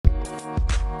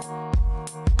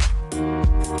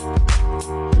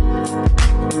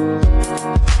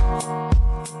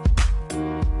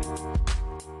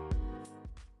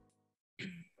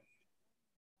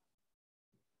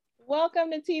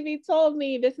the TV told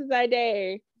me this is our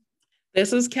day.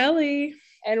 This is Kelly.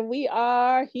 And we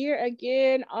are here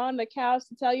again on the couch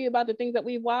to tell you about the things that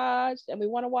we watched and we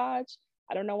want to watch.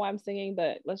 I don't know why I'm singing,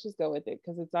 but let's just go with it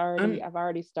because I've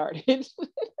already started.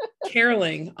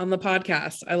 Caroling on the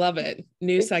podcast. I love it.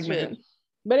 New segment. True.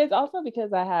 But it's also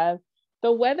because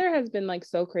the weather has been like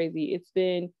so crazy. It's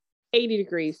been 80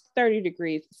 degrees, 30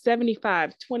 degrees,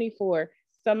 75, 24.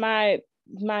 So my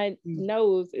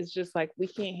nose is just like, we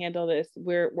can't handle this.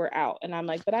 We're out. And I'm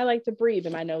like, but I like to breathe.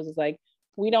 And my nose is like,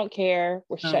 we don't care.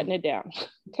 We're shutting it down.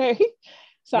 Okay.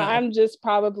 So I'm just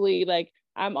probably like,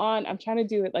 I'm trying to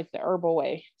do it like the herbal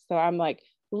way. So I'm like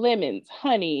lemons,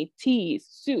 honey, teas,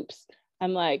 soups.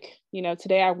 I'm like,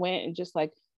 today I went and just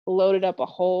like loaded up a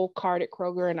whole cart at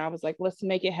Kroger and I was like, let's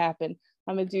make it happen.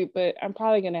 But I'm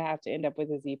probably going to have to end up with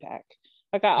a Z-Pack.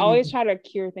 Like I always try to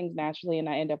cure things naturally and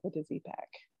I end up with a Z-Pack.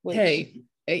 Hey,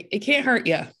 it can't hurt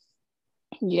you.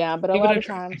 Yeah, but a lot of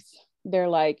times they're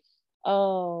like,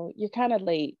 oh, you're kind of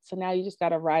late. So now you just got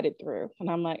to ride it through. And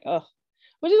I'm like, oh,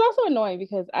 which is also annoying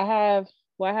because I have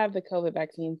the COVID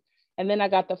vaccine and then I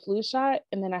got the flu shot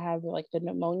and then I have like the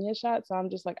pneumonia shot. So I'm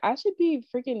just like, I should be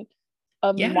freaking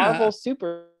a Marvel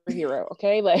superhero.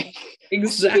 Okay. Like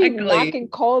exactly knocking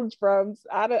colds from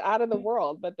out of the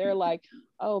world. But they're like,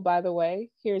 oh, by the way,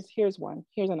 here's one.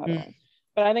 Here's another one.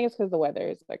 But I think it's because the weather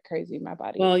is like crazy in my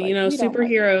body. Well, like,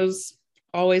 superheroes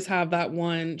always have that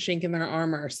one chink in their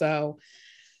armor. So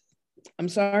I'm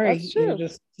sorry. You're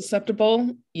just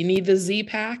susceptible. You need the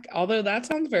Z-Pack. Although that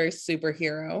sounds very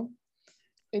superhero.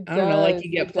 I don't know, like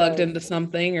you get plugged into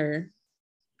something or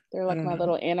they're like my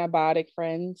little antibiotic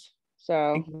friends.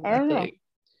 So exactly. I don't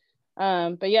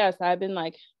know. But yes, I've been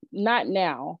like, not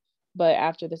now, but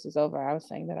after this is over, I was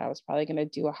saying that I was probably gonna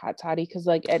do a hot toddy because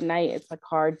like at night it's like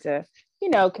hard to,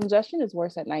 congestion is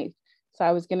worse at night. So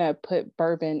I was gonna put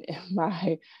bourbon in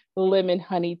my lemon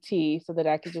honey tea so that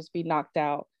I could just be knocked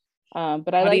out.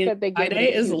 But I like that they give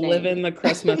it is living the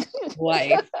Christmas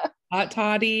life. Hot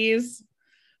toddies,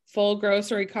 full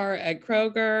grocery cart at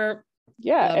Kroger.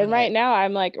 Yeah, love and right now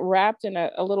I'm like wrapped in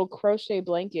a little crochet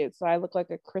blanket, so I look like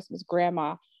a Christmas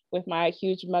grandma with my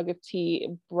huge mug of tea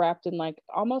wrapped in like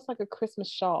almost like a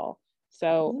Christmas shawl.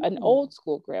 So an old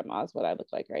school grandma is what I look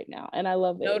like right now, and I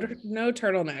love it. No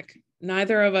turtleneck.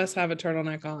 Neither of us have a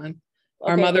turtleneck on. Okay,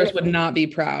 our mothers would not be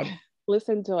proud.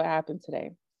 Listen to what happened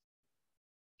today.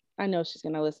 I know she's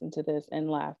gonna listen to this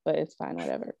and laugh, but it's fine,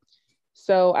 whatever.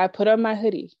 So I put on my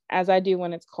hoodie as I do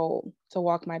when it's cold to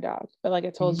walk my dog. But like I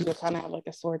told you, I kind of have like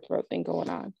a sore throat thing going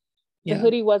on. The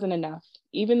hoodie wasn't enough.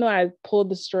 Even though I pulled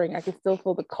the string, I could still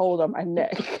feel the cold on my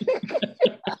neck.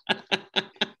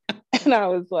 And I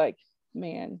was like,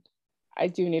 man, I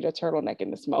do need a turtleneck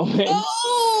in this moment.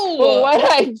 Oh! But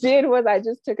what I did was I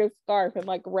just took a scarf and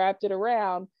like wrapped it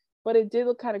around. But it did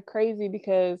look kind of crazy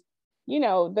because,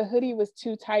 the hoodie was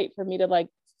too tight for me to like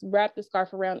wrap the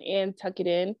scarf around and tuck it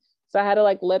in. So I had to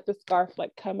like let the scarf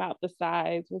like come out the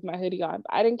sides with my hoodie on.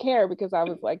 But I didn't care because I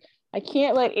was like, I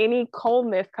can't let any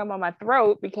coldness come on my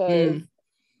throat because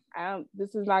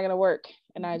this is not going to work.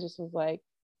 And I just was like,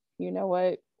 you know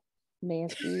what?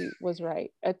 Nancy was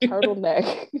right. A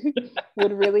turtleneck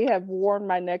would really have warmed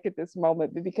my neck at this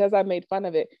moment. But because I made fun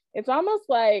of it, it's almost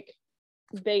like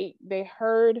they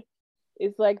heard,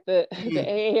 it's like the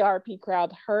AARP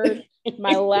crowd heard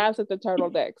my laughs at the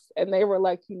turtlenecks and they were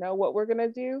like, you know what we're gonna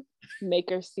do?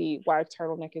 Make her see why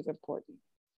turtleneck is important.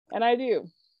 And I do.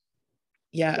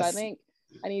 Yes. So I think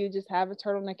I need to just have a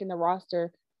turtleneck in the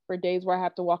roster for days where I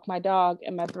have to walk my dog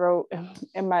and my throat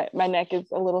and my neck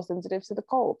is a little sensitive to the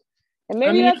cold. And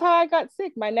maybe that's how I got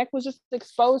sick. My neck was just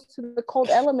exposed to the cold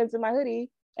elements in my hoodie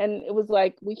and it was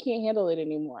like, we can't handle it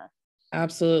anymore.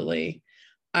 Absolutely.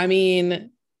 I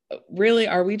mean, really,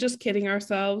 are we just kidding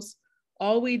ourselves?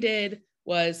 All we did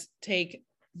was take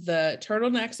the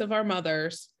turtlenecks of our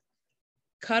mothers,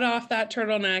 cut off that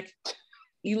turtleneck,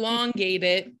 elongate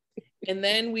it, and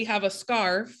then we have a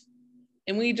scarf,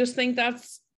 and we just think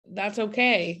that's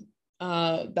okay.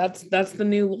 That's the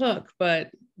new look, but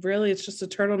really, it's just a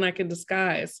turtleneck in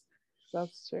disguise.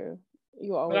 That's true.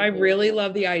 But I really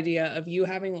love the idea of you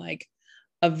having like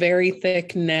a very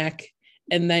thick neck.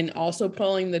 And then also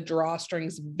pulling the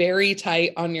drawstrings very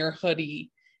tight on your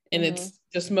hoodie. And it's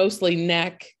just mostly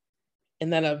neck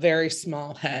and then a very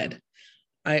small head.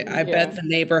 I bet the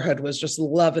neighborhood was just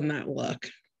loving that look.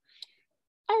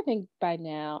 I think by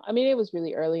now, I mean, it was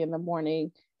really early in the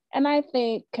morning. And I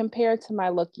think compared to my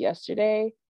look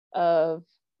yesterday of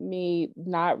me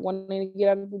not wanting to get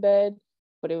out of the bed,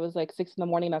 but it was like 6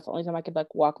 a.m. That's the only time I could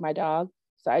like walk my dog.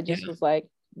 So I just was like,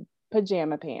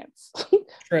 pajama pants,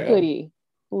 hoodie,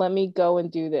 let me go and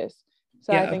do this.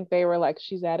 So I think they were like,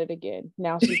 she's at it again.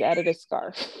 Now she's added a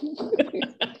scarf.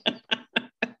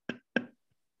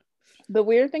 The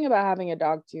weird thing about having a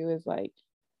dog too is like,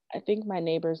 I think my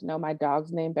neighbors know my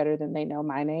dog's name better than they know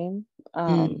my name.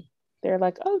 They're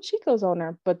like, oh, Chico's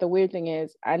owner. But the weird thing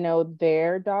is I know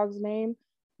their dog's name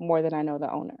more than I know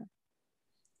the owner.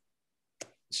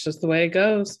 It's just the way it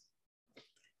goes.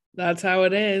 That's how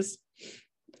it is.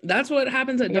 That's what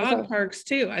happens at dog parks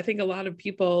too. I think a lot of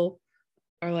people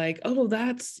are like, oh,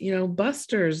 that's,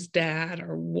 Buster's dad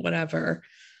or whatever.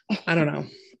 I don't know.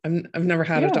 I've never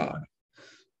had a dog.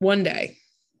 One day.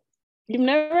 You've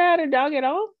never had a dog at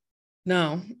all?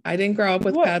 No, I didn't grow up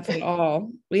with pets at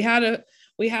all. We had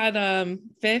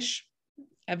fish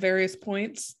at various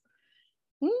points.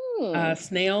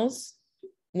 Snails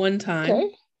one time.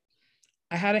 Okay.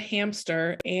 I had a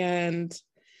hamster, and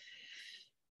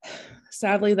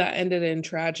sadly that ended in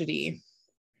tragedy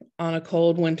on a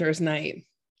cold winter's night.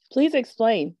 Please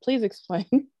explain.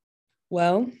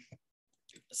 Well,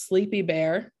 Sleepy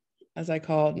Bear, as I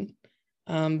called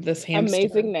this hamster.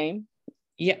 Amazing name.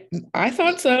 Yeah, I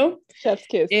thought so. Chef's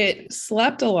kiss. It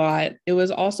slept a lot. It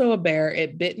was also a bear.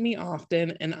 It bit me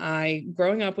often. And not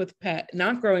growing up with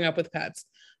pets,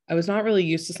 I was not really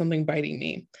used to something biting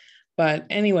me. But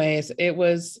anyways, it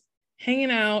was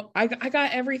hanging out. I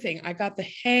got everything. I got the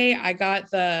hay. I got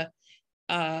the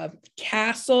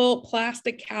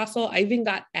plastic castle. I even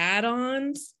got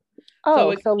add-ons. So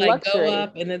it can go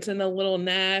up and it's in a little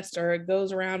nest, or it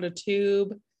goes around a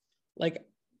tube. Like,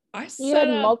 you had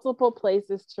multiple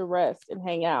places to rest and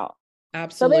hang out.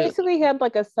 Absolutely. So basically you had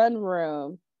like a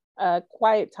sunroom, a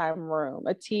quiet time room,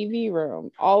 a TV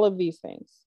room, all of these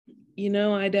things.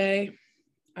 Iday,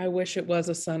 I wish it was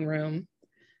a sunroom,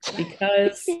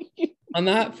 because on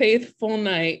that fateful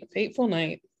night,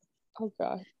 oh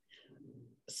God,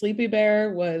 Sleepy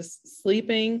Bear was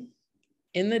sleeping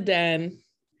in the den.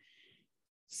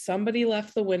 Somebody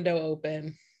left the window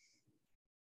open,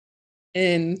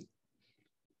 and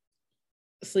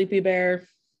Sleepy Bear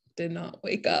did not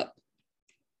wake up.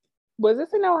 Was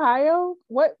this in Ohio?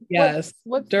 What? Yes.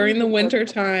 What during the winter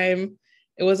time,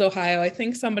 it was Ohio. I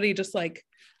think somebody just like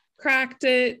cracked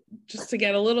it just to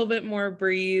get a little bit more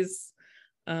breeze.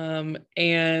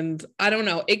 And I don't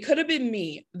know. It could have been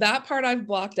me. That part I've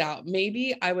blocked out.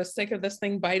 Maybe I was sick of this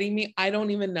thing biting me. I don't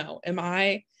even know. Am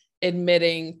I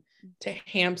admitting to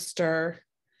hamster?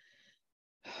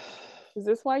 Is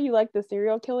this why you like the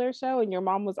serial killer show and your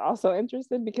mom was also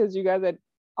interested because you guys had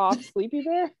off Sleepy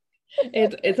Bear?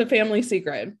 It's a family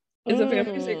secret. It's a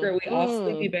family secret. We off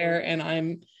Sleepy Bear, and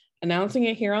I'm announcing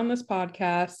it here on this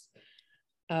podcast.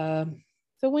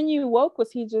 So when you woke,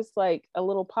 was he just like a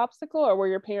little popsicle, or were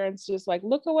your parents just like,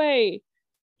 look away?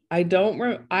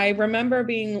 I remember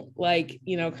being like,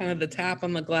 kind of the tap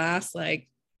on the glass, like,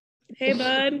 hey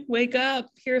bud, wake up,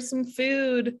 here's some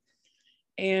food.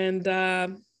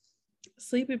 And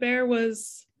Sleepy Bear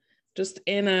was just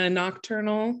in a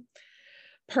nocturnal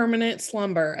permanent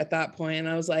slumber at that point. And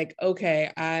I was like,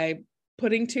 okay, I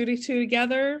putting two to two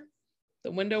together.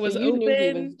 The window was open. Knew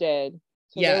he was dead.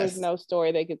 So yes. There was no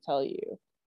story they could tell you.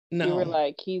 No. You were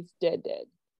like, he's dead.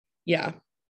 Yeah.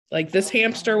 Like, this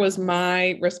hamster was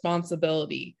my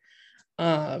responsibility.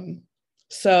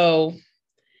 So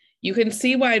you can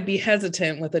see why I'd be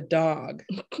hesitant with a dog.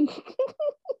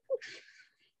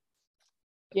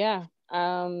 Yeah.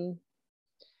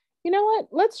 You know what?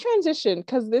 Let's transition,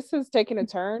 because this has taken a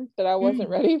turn that I wasn't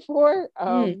ready for.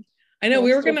 I know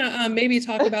we were gonna maybe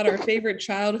talk about our favorite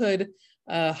childhood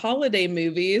holiday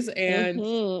movies, and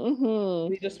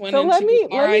we just went into let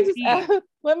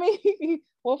me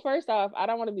well, first off, I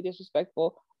don't want to be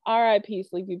disrespectful. R.I.P.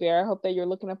 Sleepy Bear. I hope that you're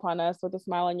looking upon us with a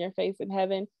smile on your face in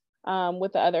heaven,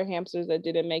 with the other hamsters that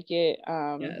didn't make it.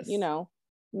 Yes.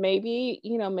 Maybe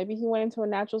he went into a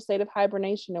natural state of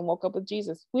hibernation and woke up with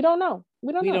Jesus. We don't know.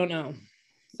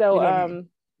 So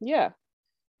yeah.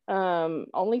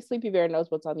 Only Sleepy Bear knows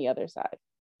what's on the other side,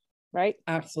 right?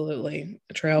 Absolutely.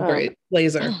 A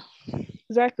trailblazer.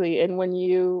 Exactly. And when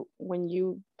you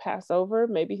pass over,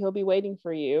 maybe he'll be waiting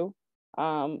for you,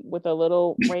 with a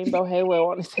little rainbow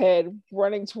halo on his head,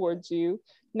 running towards you.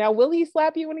 Now, will he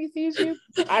slap you when he sees you?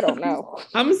 I don't know.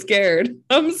 I'm scared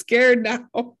now.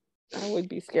 I would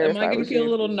be scared. Am I going to feel a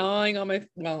little gnawing on my?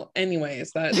 Well,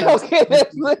 anyways, that's you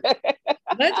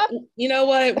know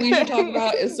what we should talk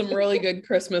about is some really good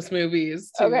Christmas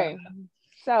movies. Okay,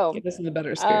 so get us in the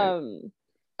better spirit.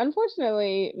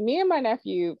 Unfortunately, me and my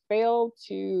nephew failed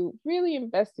to really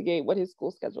investigate what his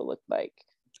school schedule looked like.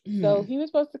 So he was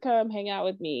supposed to come hang out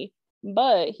with me,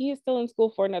 but he is still in school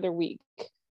for another week,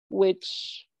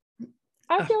 which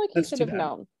I feel like he should have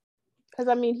known. Because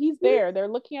he's there. They're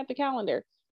looking at the calendar.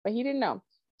 but he didn't know.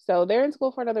 So they're in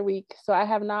school for another week. So I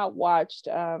have not watched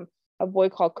A Boy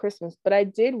Called Christmas, but I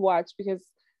did watch because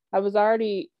I was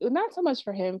already, not so much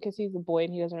for him because he's a boy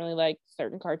and he doesn't really like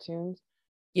certain cartoons.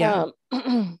 Yeah.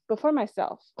 But for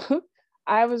myself,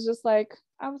 I was just like,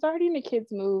 I was already in a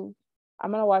kid's mood.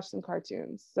 I'm gonna watch some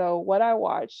cartoons. So what I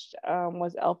watched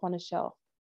was Elf on a Shelf,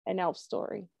 an elf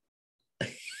story.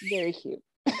 Very cute.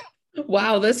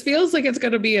 Wow, this feels like it's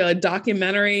going to be a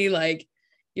documentary. Like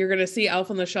you're going to see Elf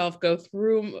on the Shelf go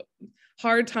through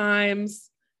hard times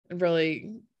and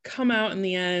really come out in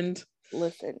the end.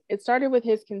 Listen, it started with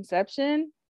his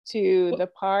conception to the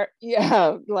part,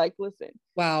 yeah, like listen.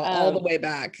 Wow, all the way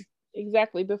back.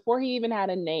 Exactly. Before he even had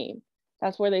a name.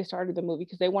 That's where they started the movie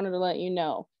because they wanted to let you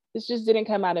know this just didn't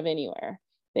come out of anywhere.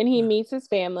 Then he meets his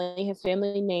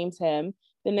family names him.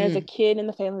 Then there's a kid in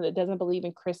the family that doesn't believe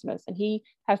in Christmas, and he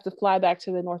has to fly back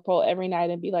to the North Pole every night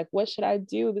and be like, what should I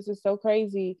do? This is so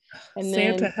crazy. And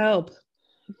Santa then help.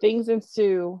 Things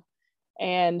ensue,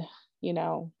 and you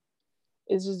know,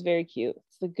 it's just very cute.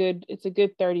 It's a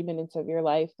good 30 minutes of your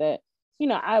life that, you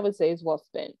know, I would say is well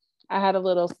spent. I had a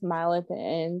little smile at the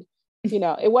end. You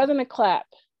know, it wasn't a clap,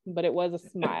 but it was a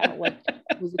smile. Like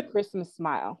it was a Christmas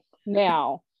smile.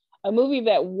 Now, a movie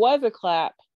that was a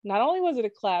clap, not only was it a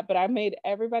clap, but I made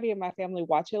everybody in my family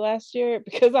watch it last year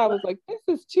because I was like, this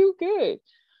is too good,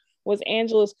 was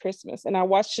Angela's Christmas. And I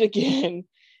watched it again.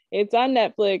 It's on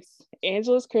Netflix,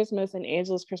 Angela's Christmas and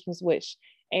Angela's Christmas Wish.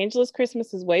 Angela's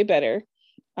Christmas is way better.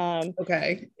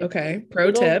 Okay.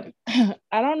 Pro tip. I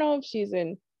don't know if she's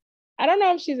in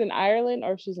Ireland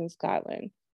or if she's in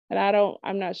Scotland. And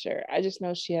I'm not sure. I just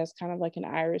know she has kind of like an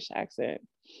Irish accent.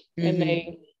 And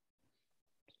they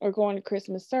are going to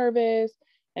Christmas service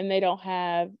and they don't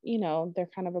have, you know, they're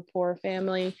kind of a poor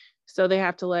family. So they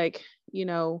have to like, you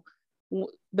know,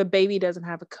 the baby doesn't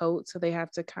have a coat. So they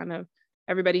have to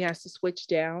everybody has to switch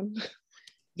down.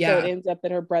 Yeah. So it ends up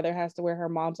that her brother has to wear her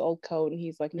mom's old coat and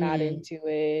he's like not into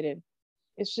it. And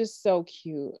it's just so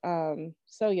cute.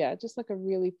 So yeah, just like a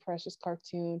really precious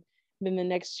cartoon. Then the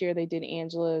next year they did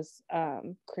Angela's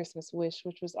Christmas Wish,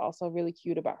 which was also really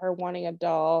cute about her wanting a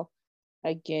doll.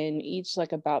 Again, each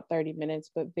like about 30 minutes,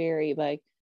 but very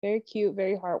cute,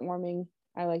 very heartwarming.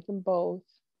 I like them both.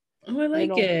 Oh, I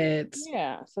like it.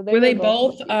 Yeah. So were they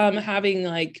both having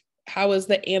like, how was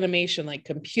the animation, like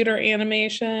computer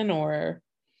animation or?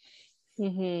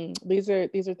 These are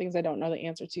things I don't know the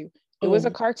answer to. It was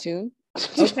a cartoon.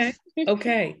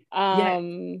 Okay.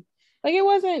 Like it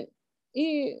wasn't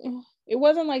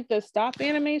like the stop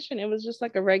animation. It was just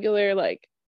like a regular like.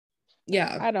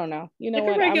 Yeah. I don't know. You know like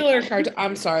what? A regular cartoon.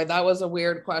 I'm sorry, that was a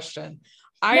weird question.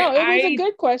 No, it was a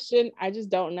good question. I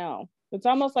just don't know. It's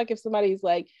almost like if somebody's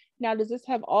like, now does this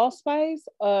have allspice,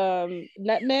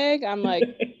 nutmeg? I'm like,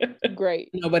 great.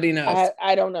 Nobody knows.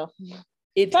 I don't know.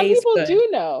 Some people good. Do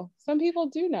know. Some people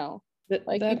do know.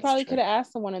 Like you probably could have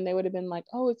asked someone and they would have been like,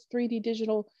 oh, it's 3D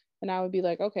digital. And I would be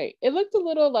like, okay. It looked a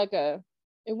little like it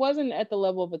wasn't at the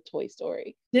level of a Toy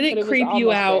Story. Did it creep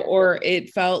you out or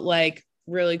it felt like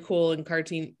really cool and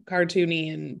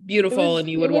cartoony and beautiful and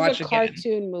you would watch it again? It was a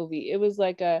cartoon movie. It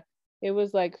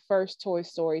was like first Toy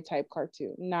Story type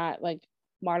cartoon, not like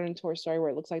modern Toy Story where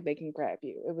it looks like they can grab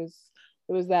you.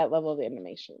 It was that level of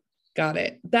animation. Got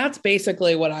it. That's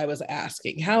basically what I was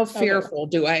asking. How fearful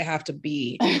do I have to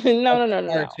be? No.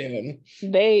 Cartoon.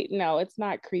 No, it's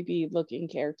not creepy looking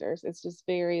characters. It's just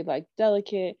very like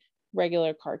delicate,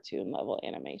 regular cartoon level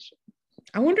animation.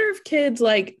 I wonder if kids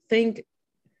like think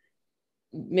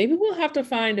maybe we'll have to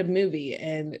find a movie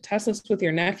and test this with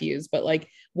your nephews, but like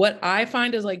what I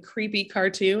find is like creepy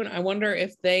cartoon. I wonder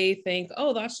if they think,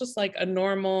 oh, that's just like a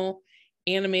normal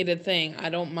animated thing. I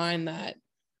don't mind that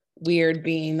weird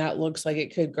being that looks like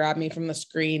it could grab me from the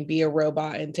screen, be a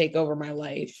robot and take over my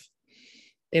life.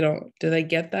 Do they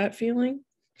get that feeling?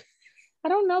 I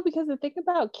don't know, because the thing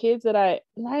about kids that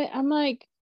I'm like,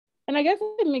 and I guess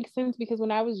it makes sense because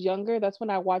when I was younger, that's when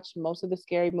I watched most of the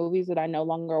scary movies that I no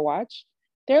longer watch.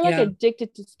 They're like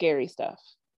addicted to scary stuff.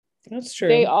 That's true.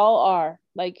 They all are.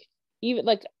 Like even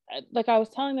like I was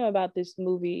telling them about this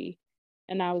movie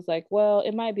and I was like, well,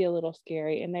 it might be a little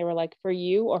scary. And they were like, for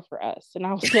you or for us? And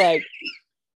I was like,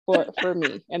 for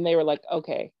me. And they were like,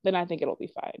 okay, then I think it'll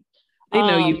be fine. They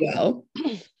know you well.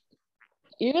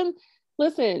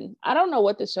 Listen, I don't know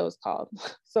what the show is called.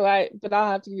 But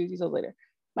I'll have to give you details later.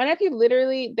 My nephew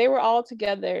literally, they were all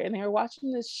together and they were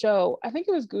watching this show. I think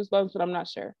it was Goosebumps, but I'm not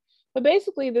sure. But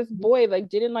basically this boy like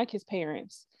didn't like his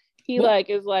parents. He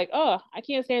is like, oh, I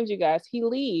can't stand you guys. He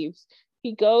leaves.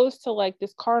 He goes to like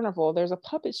this carnival. There's a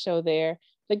puppet show there.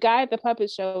 The guy at the puppet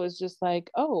show is just like,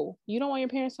 oh, you don't want your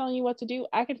parents telling you what to do?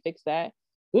 I can fix that.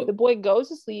 The boy goes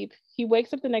to sleep. He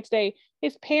wakes up the next day.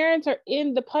 His parents are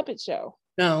in the puppet show.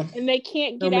 No. And they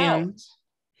can't get out.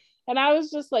 And I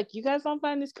was just like, you guys don't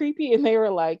find this creepy? And they were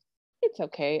like, it's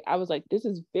okay. I was like, this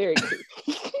is very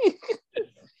creepy.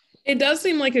 It does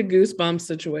seem like a Goosebumps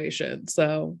situation.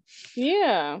 So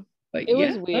yeah. But it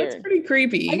was weird. That's pretty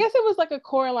creepy. I guess it was like a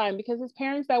Coraline because his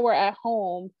parents that were at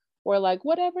home were like,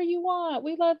 whatever you want,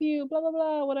 we love you, blah, blah,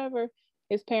 blah, whatever.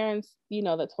 His parents, you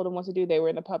know, that told him what to do, they were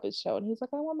in the puppet show. And he's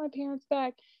like, I want my parents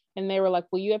back. And they were like,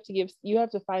 well, you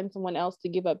have to find someone else to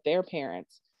give up their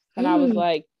parents. And I was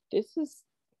like, this is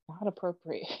not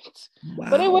appropriate. Wow.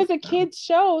 But it was a kid's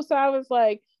show. So I was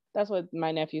like, that's what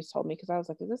my nephews told me because I was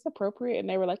like, is this appropriate? And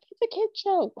they were like, it's a kid's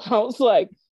show. I was like,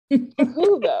 for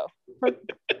who though? For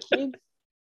kids?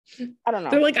 I don't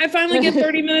know. They're like, I finally get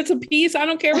 30 minutes of peace. I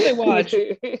don't care what they watch.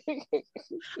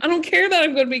 I don't care that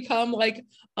I'm going to become like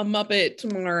a Muppet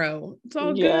tomorrow. It's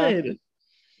all good.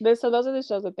 So those are the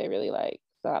shows that they really like.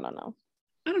 So I don't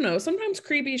know. Sometimes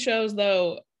creepy shows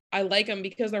though, I like them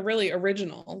because they're really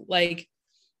original. Like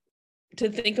to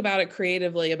think about it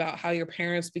creatively about how your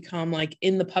parents become like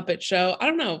in the puppet show. I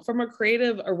don't know. From a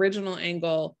creative, original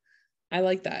angle, I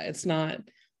like that. It's not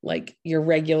like your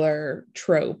regular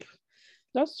trope.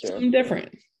 That's true. Something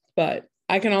different, but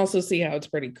I can also see how it's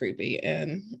pretty creepy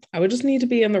and I would just need to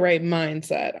be in the right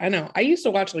mindset. I know I used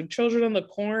to watch like Children of the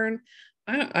Corn.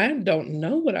 I don't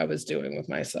know what I was doing with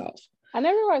myself. I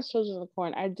never watched Children of the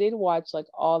Corn. I did watch like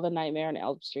all the Nightmare on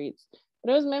Elm Streets,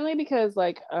 but it was mainly because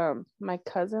like my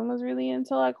cousin was really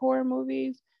into like horror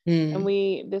movies. And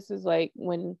this is like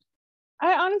when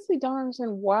I honestly don't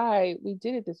understand why we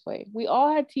did it this way. We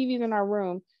all had TVs in our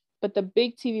room, but the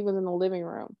big TV was in the living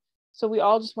room. So we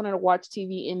all just wanted to watch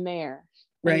TV in there.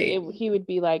 Right. He would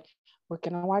be like, we're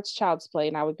going to watch Child's Play.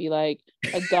 And I would be like,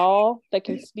 a doll that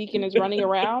can speak and is running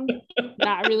around.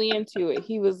 Not really into it.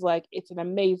 He was like, it's an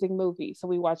amazing movie. So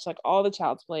we watched like all the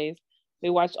Child's Plays. We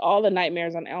watched all the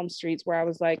Nightmares on Elm Streets where I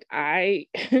was like,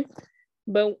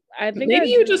 but I think maybe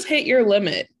you just hit your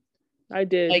limit. I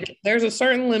did. Like there's a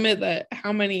certain limit that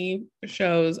how many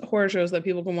horror shows that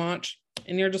people can watch.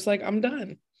 And you're just like, I'm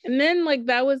done. And then like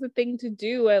that was the thing to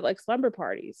do at like slumber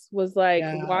parties was like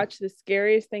watch the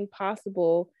scariest thing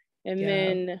possible. And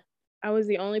then I was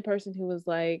the only person who was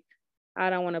like, I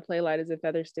don't want to play light as a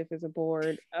feather, stiff as a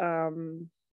board.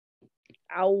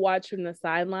 I'll watch from the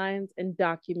sidelines and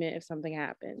document if something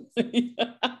happens.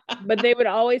 But they would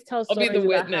always tell stories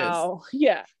about how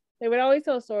they would always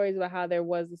tell stories about how there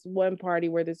was this one party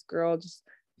where this girl just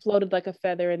floated like a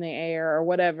feather in the air or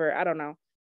whatever. I don't know.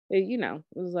 It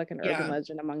was like an urban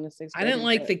legend among the sixth. I didn't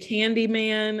like the Candy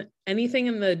Man, anything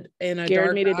in a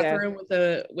dark bathroom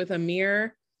with a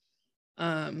mirror.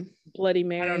 Bloody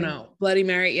Mary. I don't know. Bloody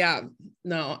Mary. Yeah.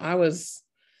 No,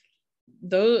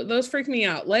 those freaked me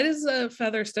out. Light as a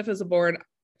feather, stiff as a board.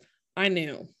 I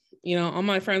knew, all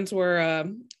my friends were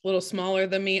a little smaller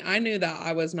than me. I knew that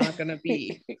I was not going to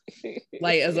be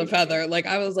light as a feather. Like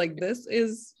I was like, this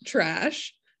is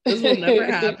trash. This will never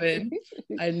happen.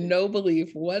 I had no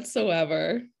belief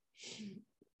whatsoever.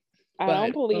 I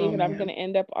don't believe and I'm going to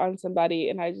end up on somebody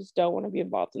and I just don't want to be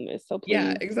involved in this. So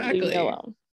please leave me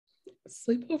alone.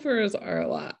 Sleepovers are a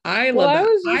lot. I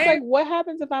was just like, what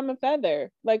happens if I'm a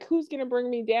feather? Like, who's going to bring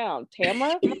me down?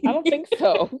 Tamara? I don't think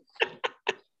so.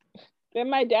 Then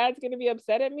my dad's going to be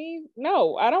upset at me?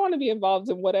 No, I don't want to be involved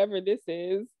in whatever this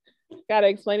is. Gotta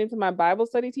explain it to my Bible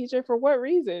study teacher for what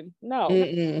reason? No,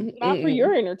 not for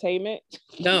your entertainment.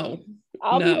 No,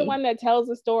 I'll be the one that tells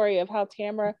the story of how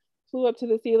Tamara flew up to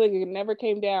the ceiling and never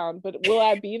came down. But will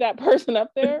I be that person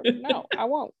up there? No, I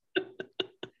won't.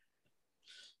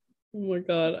 Oh my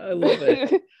God, I love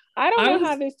it. I don't know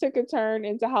how this took a turn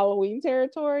into Halloween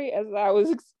territory as I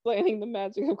was explaining the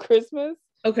magic of Christmas.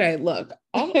 Okay, look,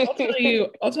 I'll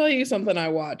tell you something I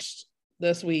watched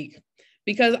this week.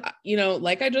 Because,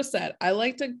 like I just said, I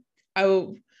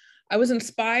was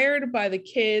inspired by the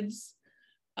kids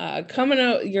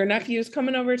your nephews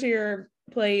coming over to your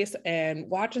place and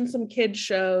watching some kids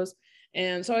shows.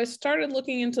 And so I started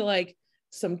looking into like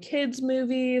some kids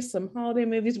movies, some holiday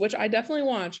movies, which I definitely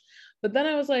watch. But then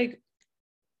I was like,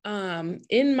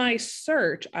 in my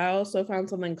search, I also found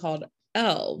something called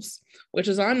Elves, which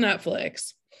is on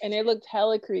Netflix. And it looked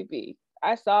hella creepy.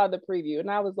 I saw the preview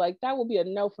and I was like, that will be a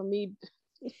no for me.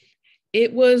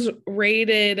 It was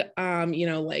rated,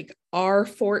 like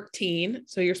R14.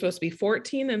 So you're supposed to be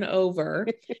 14 and over.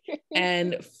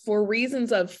 And for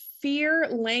reasons of fear,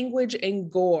 language, and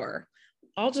gore,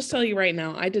 I'll just tell you right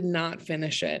now, I did not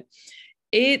finish it.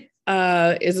 It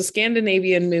is a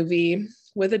Scandinavian movie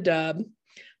with a dub,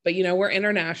 but we're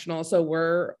international. So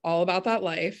we're all about that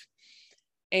life.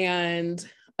 And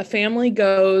a family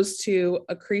goes to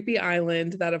a creepy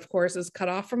island that, of course, is cut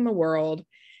off from the world.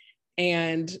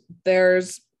 And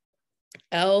there's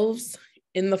elves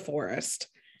in the forest.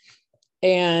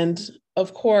 And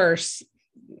of course,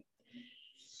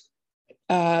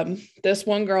 this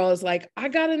one girl is like, I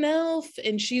got an elf,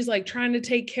 and she's like trying to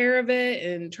take care of it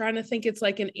and trying to think it's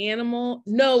like an animal.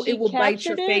 No, it will bite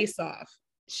your face off.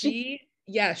 She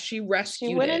rescued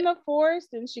it. She went in the forest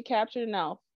and she captured an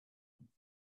elf.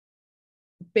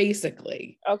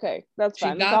 Basically. Okay, that's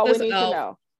fine. That's all we need to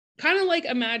know. Kind of like,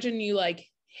 imagine you like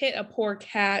hit a poor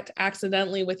cat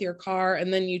accidentally with your car,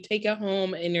 and then you take it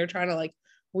home and you're trying to like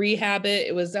rehab it.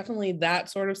 It was definitely that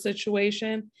sort of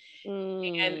situation.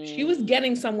 And she was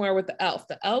getting somewhere with the elf.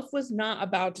 The elf was not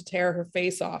about to tear her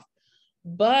face off,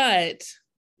 but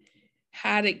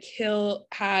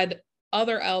had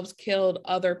other elves killed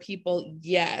other people?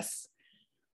 Yes.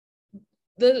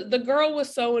 The girl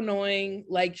was so annoying.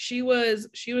 Like she was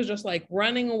just like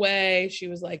running away. She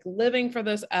was like living for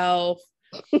this elf.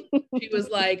 She was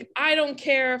like, I don't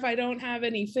care if I don't have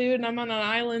any food and I'm on an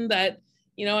island that,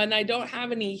 you know, and I don't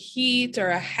have any heat or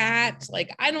a hat.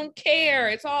 Like, I don't care.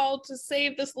 It's all to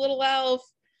save this little elf.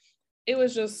 It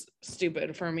was just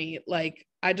stupid for me. Like,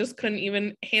 I just couldn't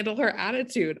even handle her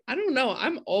attitude. I don't know.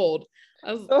 I'm old.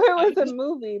 So it was a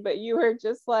movie, but you were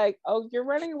just like, oh, you're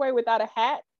running away without a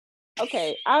hat?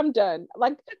 Okay, I'm done.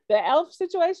 Like the elf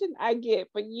situation, I get,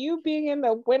 but you being in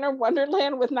the winter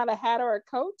wonderland with not a hat or a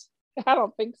coat? I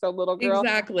don't think so, little girl.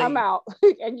 Exactly. I'm out.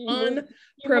 And you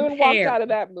moonwalked out of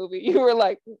that movie. You were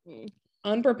like,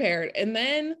 unprepared. And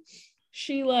then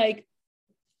she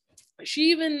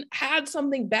even had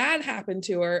something bad happen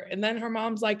to her. And then her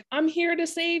mom's like, I'm here to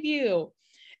save you.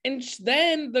 And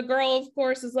then the girl, of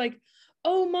course, is like,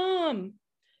 oh, mom,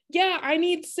 yeah, I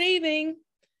need saving.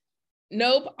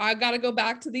 Nope, I got to go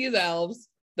back to these elves.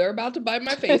 They're about to bite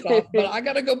my face off, but I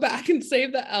got to go back and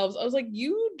save the elves. I was like,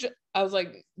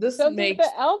 this so makes... Did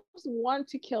the elves want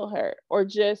to kill her or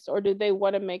did they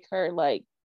want to make her like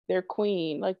their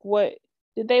queen? Like what?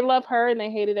 Did they love her and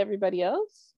they hated everybody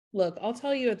else? Look, I'll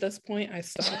tell you at this point, I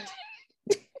stopped.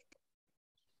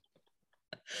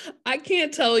 I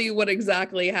can't tell you what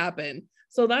exactly happened.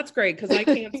 So that's great because I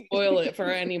can't spoil it for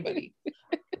anybody.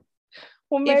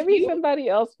 Well, maybe somebody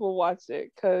else will watch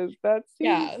it because that's...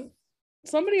 Yeah.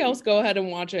 Somebody else go ahead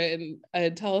and watch it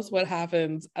and tell us what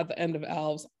happens at the end of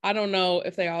Elves. I don't know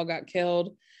if they all got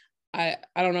killed. I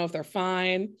don't know if they're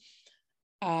fine.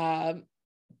 But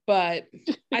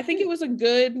I think it was a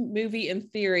good movie in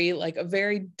theory, like a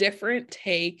very different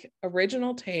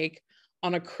original take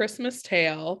on a Christmas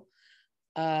tale.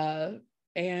 And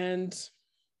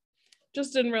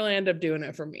just didn't really end up doing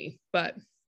it for me, but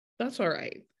that's all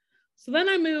right. So then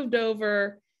I moved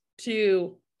over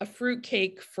to a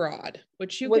fruitcake fraud,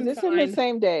 which you can find. Was this in the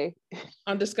same day?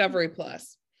 On Discovery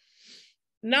Plus.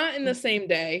 Not in the same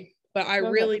day, but I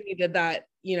really needed that,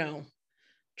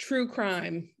 true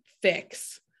crime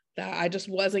fix that I just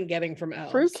wasn't getting from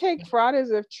Elves. Fruitcake fraud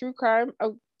is a true crime?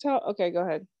 Okay, go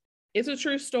ahead. It's a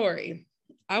true story.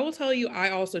 I will tell you,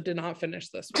 I also did not finish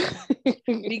this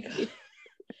one.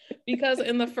 because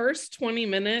in the first 20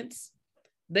 minutes,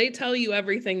 they tell you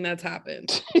everything that's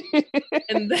happened.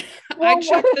 And then I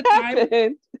checked the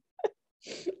time.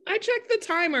 I checked the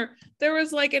timer. There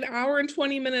was like an hour and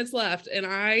 20 minutes left. And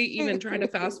I even tried to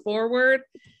fast forward.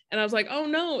 And I was like, oh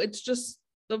no, it's just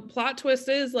the plot twist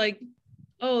is like,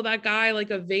 oh, that guy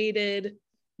like evaded,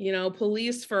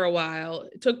 police for a while.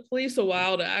 It took police a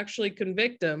while to actually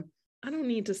convict him. I don't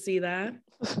need to see that.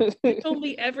 You told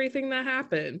me everything that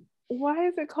happened. Why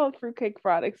is it called Fruitcake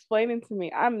Fraud? Explain it to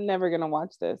me. I'm never going to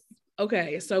watch this.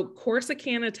 Okay, so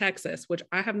Corsicana, Texas, which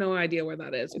I have no idea where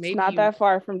that is. It's not that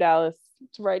far from Dallas.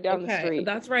 It's right down the street.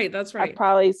 That's right. I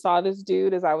probably saw this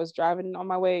dude as I was driving on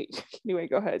my way. Anyway,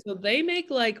 go ahead. So they make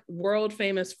like world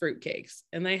famous fruitcakes,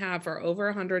 and they have for over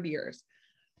 100 years.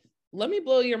 Let me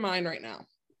blow your mind right now.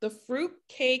 The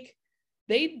fruitcake,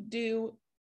 they do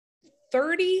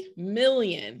 30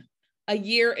 million a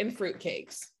year in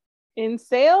fruitcakes. In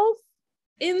sales?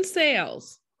 In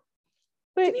sales.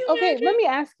 But okay, let me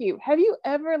ask you, have you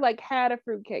ever like had a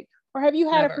fruitcake? Or have you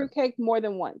had a fruitcake more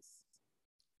than once?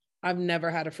 I've never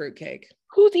had a fruitcake.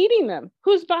 Who's eating them?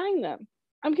 Who's buying them?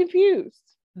 I'm confused.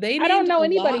 I don't know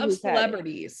anybody who's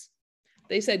celebrities.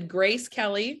 They said Grace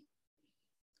Kelly,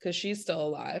 because she's still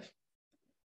alive.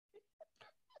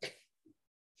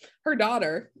 Her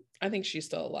daughter, I think she's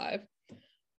still alive.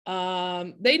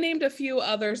 They named a few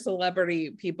other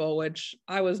celebrity people, which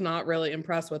I was not really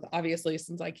impressed with, obviously,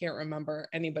 since I can't remember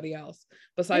anybody else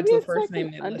besides the first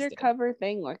name they listed. Undercover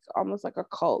thing, like almost like a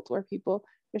cult, where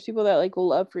there's people that like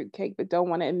love fruitcake but don't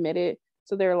want to admit it.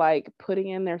 So they're like putting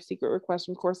in their secret request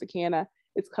from Corsicana.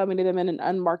 It's coming to them in an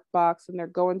unmarked box, and they're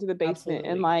going to the basement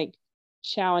and like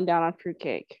chowing down on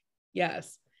fruitcake.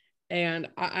 Yes. And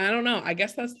I don't know. I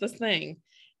guess that's the thing.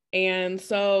 And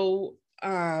so,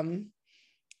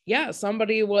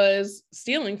 somebody was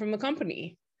stealing from the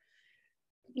company.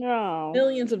 No.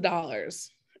 Millions of dollars.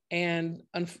 And,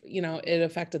 it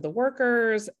affected the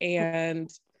workers.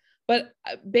 But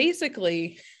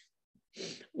basically,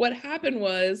 what happened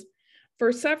was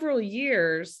for several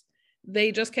years,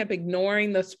 they just kept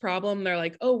ignoring this problem. They're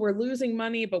like, oh, we're losing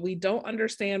money, but we don't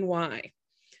understand why.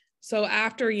 So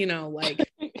after, like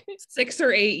 6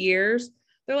 or 8 years,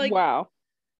 they're like, wow,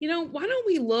 why don't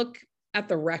we look at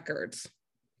the records,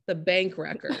 the bank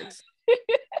records?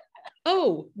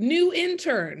 Oh, new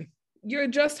intern. You're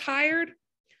just hired.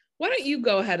 Why don't you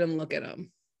go ahead and look at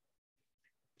them?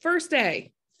 First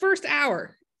day, first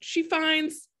hour, she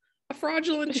finds a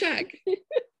fraudulent check.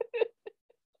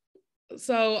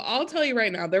 So I'll tell you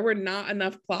right now, there were not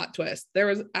enough plot twists. There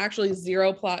was actually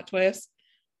 0 plot twists,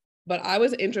 but I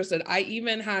was interested. I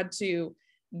even had to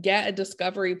get a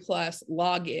Discovery Plus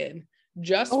login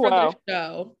just for the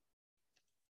show.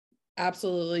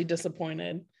 Absolutely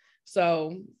disappointed.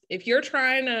 So if you're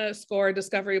trying to score a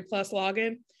Discovery Plus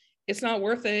login, it's not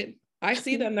worth it. I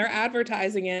see them. They're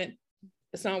advertising it.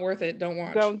 It's not worth it. Don't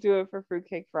watch. Don't do it for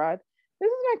fruitcake fraud. This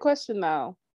is my question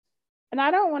though. And I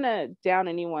don't want to down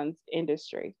anyone's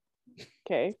industry.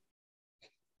 Okay.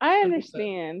 I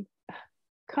understand. 100%.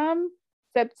 Come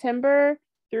September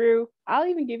through, I'll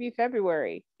even give you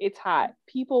February. It's hot.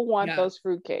 People want those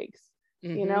fruitcakes.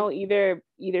 Mm-hmm.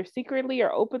 Either secretly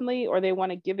or openly, or they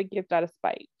want to give a gift out of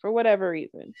spite for whatever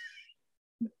reason.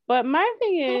 But my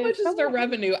thing is, how much is their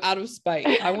revenue out of spite?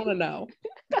 I want to know.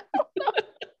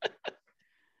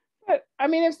 But I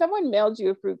mean, if someone mailed you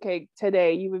a fruitcake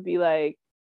today, you would be like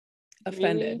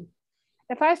offended. Really?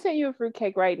 If I sent you a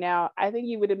fruitcake right now, I think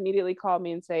you would immediately call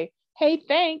me and say, "Hey,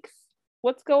 thanks.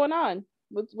 What's going on?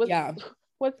 What's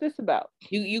this about?"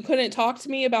 You couldn't talk to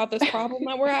me about this problem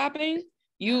that we're having.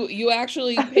 You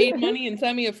actually paid money and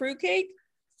sent me a fruitcake.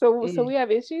 So we have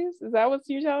issues. Is that what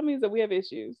you're telling me? Is that we have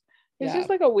issues? It's just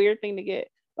like a weird thing to get.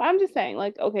 But I'm just saying,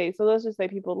 like, okay, so let's just say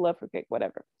people love fruitcake,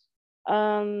 whatever.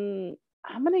 I'm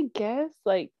gonna guess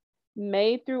like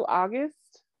May through August,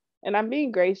 and I'm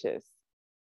being gracious.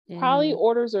 Probably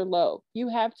orders are low. You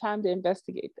have time to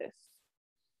investigate this.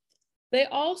 They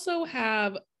also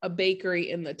have a bakery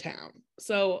in the town.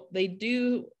 So they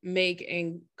do make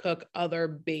and cook other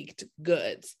baked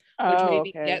goods, which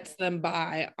maybe gets them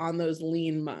by on those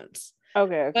lean months.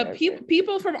 But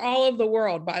people from all over the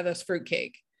world buy this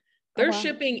fruitcake. They're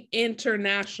shipping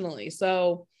internationally.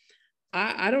 So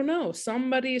I don't know.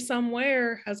 Somebody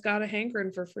somewhere has got a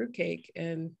hankering for fruitcake,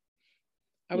 and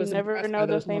I was never know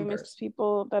the famous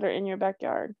people that are in your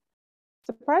backyard.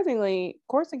 Surprisingly,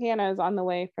 Corsicana is on the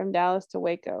way from Dallas to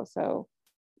Waco, so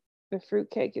the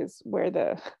fruitcake is where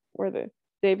the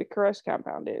David Koresh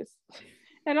compound is.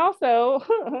 And also,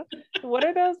 what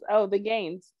are those? Oh, the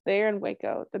Gaines. They're in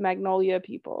Waco. The Magnolia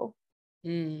people.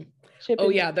 Oh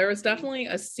yeah, there was definitely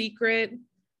a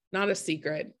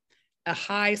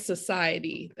high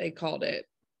society, they called it.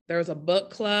 There was a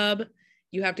book club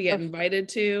you have to get invited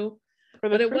to,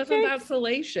 but it wasn't that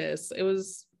salacious. It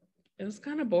was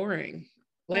kind of boring.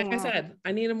 Like I said,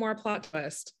 I need a more plot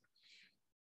twist.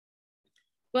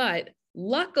 But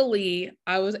luckily,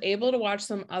 I was able to watch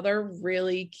some other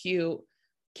really cute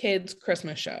kids'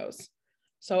 Christmas shows.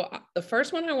 So the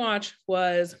first one I watched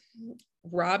was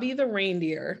Robbie the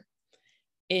Reindeer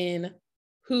in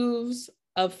Hooves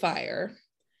of Fire.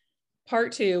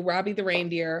 Part 2, Robbie the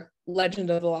Reindeer, Legend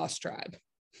of the Lost Tribe.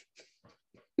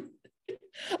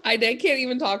 I can't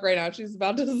even talk right now. She's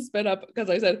about to spit up because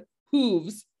I said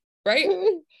hooves, right?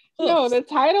 No, the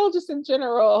title just in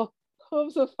general,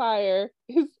 Hooves of Fire,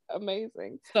 is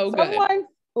amazing. So good.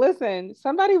 Listen,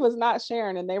 somebody was not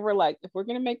sharing, and they were like, if we're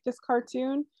going to make this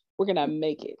cartoon, we're going to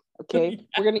make it, okay? Yes.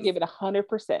 We're going to give it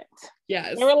 100%.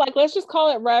 Yes. They were like, let's just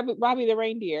call it Robbie the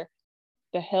Reindeer.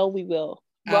 The hell we will.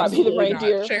 Absolutely Robbie the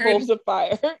Reindeer, Hooves of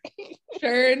Fire.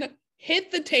 Sharon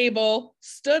hit the table,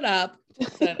 stood up,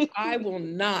 said, I will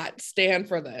not stand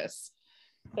for this.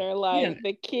 They're like,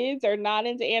 the kids are not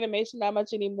into animation that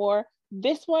much anymore.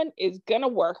 This one is going to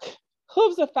work.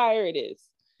 Hooves of Fire it is.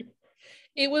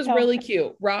 It was really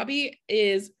cute. Robbie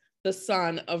is the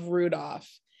son of Rudolph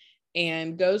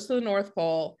and goes to the North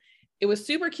Pole. It was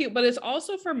super cute, but it's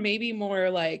also for maybe more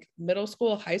like middle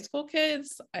school, high school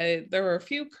kids. There were a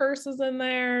few curses in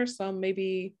there, some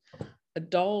maybe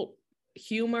adult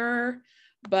humor,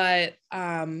 but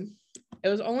it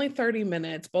was only 30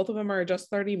 minutes. Both of them are just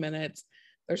 30 minutes.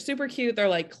 They're super cute. They're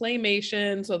like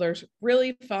claymation, so they're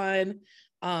really fun.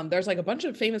 There's like a bunch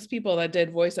of famous people that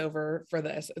did voiceover for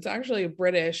this. It's actually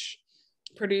British,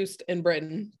 produced in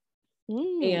Britain.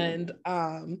 And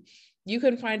you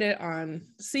can find it on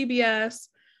CBS.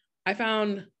 I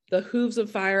found The Hooves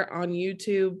of Fire on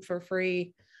YouTube for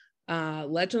free.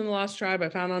 Legend of the Lost Tribe I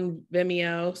found on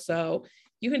Vimeo, so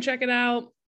you can check it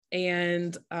out.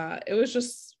 And it was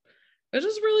just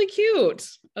really cute.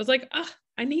 I was like,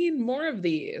 I need more of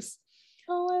these.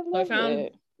 Oh, I found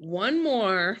one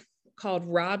more called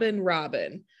Robin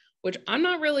Robin, which I'm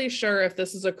not really sure if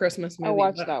this is a Christmas movie. I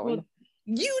watched that one.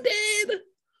 You did?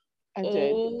 I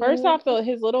did. First off, though,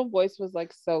 his little voice was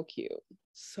like so cute.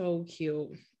 So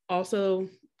cute. Also,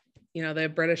 you know, they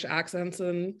have British accents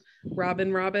in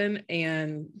Robin Robin,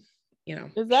 and you know.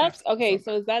 Is that okay?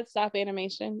 So is that stop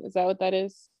animation? Is that what that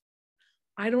is?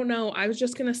 I don't know. I was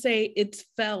just gonna say it's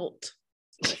felt.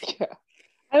 Yeah.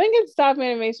 I think it's stop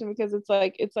animation because it's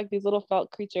like these little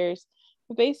felt creatures.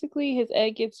 But basically, his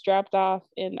egg gets dropped off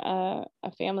in a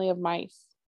family of mice,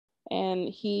 and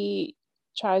he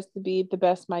tries to be the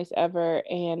best mouse ever,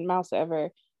 and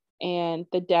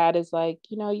the dad is like,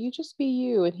 you know, you just be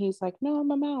you, and he's like, no,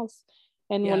 I'm a mouse.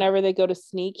 And whenever they go to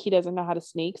sneak, he doesn't know how to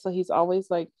sneak, so he's always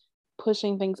like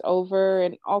pushing things over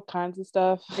and all kinds of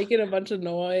stuff, making a bunch of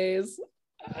noise.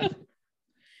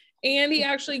 And he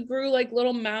actually grew like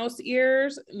little mouse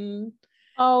ears, and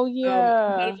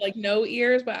instead of like no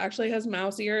ears, but actually has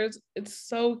mouse ears. It's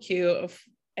so cute.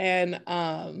 And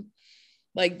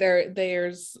like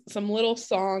there's some little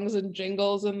songs and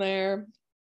jingles in there.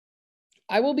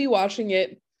 I will be watching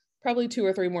it probably 2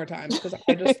 or 3 more times because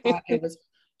I just thought it was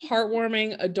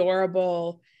heartwarming,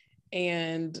 adorable.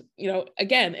 And, you know,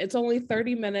 again, it's only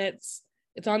 30 minutes.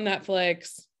 It's on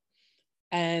Netflix.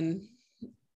 And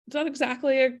it's not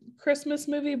exactly a Christmas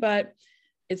movie, but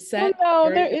it's set. Well,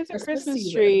 no, there is a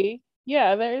Christmas tree.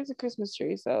 Yeah, there is a Christmas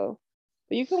tree. So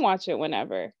but you can watch it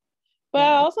whenever. But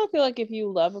I also feel like if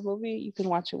you love a movie, you can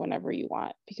watch it whenever you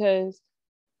want. Because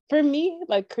for me,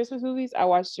 like Christmas movies, I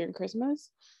watch during Christmas.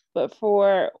 But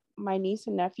for my niece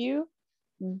and nephew,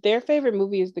 their favorite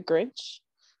movie is The Grinch.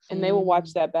 And they will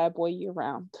watch that bad boy year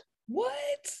round. What?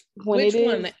 Which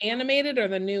one? The animated or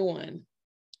the new one?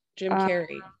 Jim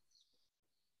Carrey.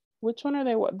 Which one are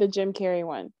they? The Jim Carrey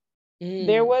one.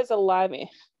 There was a live.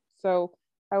 So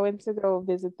I went to go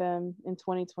visit them in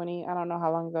 2020. I don't know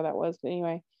how long ago that was, but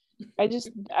anyway,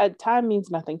 time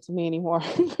means nothing to me anymore.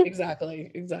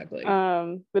 Exactly.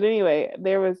 But anyway,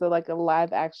 there was a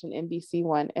live action NBC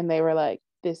one, and they were like,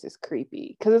 "This is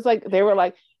creepy," because it's like they were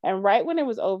like, and right when it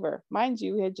was over, mind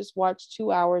you, we had just watched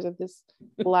 2 hours of this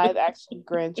live action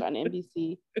Grinch on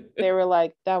NBC. They were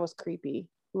like, "That was creepy.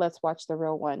 Let's watch the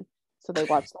real one." So they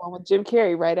watched the one with Jim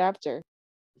Carrey right after.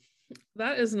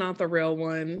 That is not the real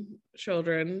one,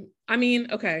 children. I mean,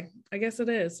 okay, I guess it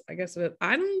is.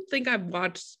 I don't think I've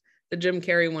watched the Jim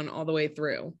Carrey one all the way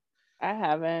through. I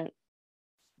haven't.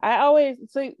 I always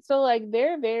so like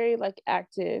they're very like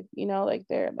active, you know, like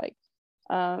they're like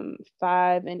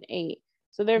 5 and 8.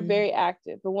 So they're very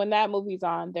active. But when that movie's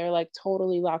on, they're like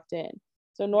totally locked in.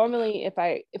 So normally if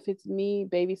it's me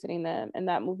babysitting them and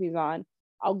that movie's on,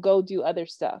 I'll go do other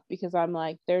stuff because I'm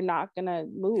like, they're not gonna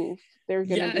move. They're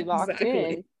gonna be locked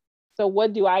in. So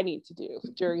what do I need to do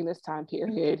during this time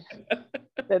period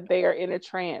that they are in a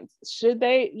trance? Should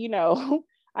they, you know,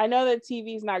 I know that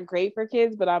TV is not great for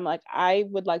kids, but I'm like, I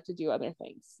would like to do other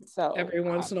things. So every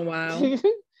once in a while,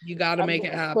 you got to make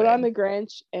it happen. Put on the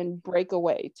Grinch and break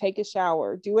away, take a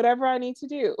shower, do whatever I need to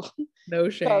do. No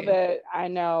shame. So that I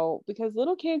know, because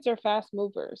little kids are fast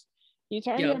movers. You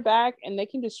turn your back and they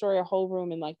can destroy a whole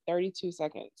room in like 32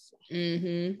 seconds.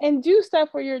 And do stuff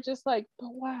where you're just like,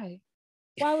 but why?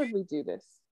 Why would we do this?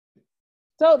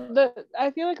 So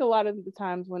I feel like a lot of the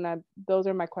times when those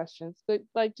are my questions, but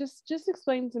like just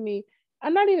explain to me.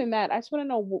 I'm not even mad. I just want to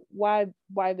know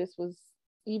why this was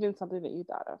even something that you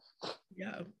thought of.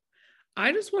 Yeah.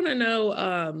 I just want to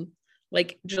know,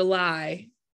 like July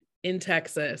in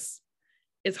Texas,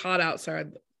 it's hot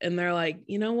outside and they're like,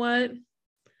 you know what?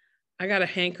 I got a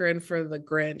hankering for the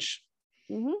Grinch.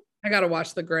 I got to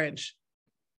watch the Grinch.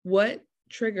 What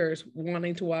triggers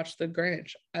wanting to watch the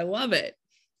Grinch? I love it.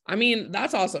 I mean,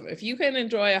 that's awesome. If you can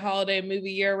enjoy a holiday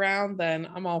movie year round, then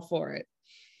I'm all for it.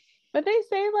 But they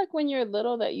say like when you're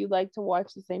little that you like to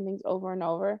watch the same things over and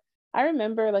over. I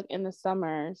remember like in the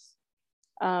summers,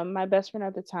 my best friend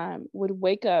at the time would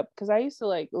wake up because I used to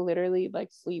like literally like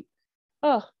sleep.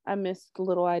 Oh, I missed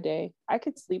Little Eye Day. I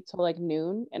could sleep till like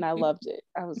noon and I loved it.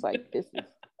 I was like, this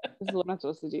is what I'm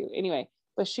supposed to do. Anyway,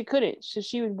 but she couldn't.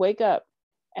 She would wake up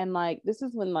and like, this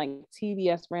is when like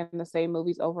TBS ran the same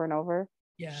movies over and over.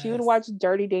 She would watch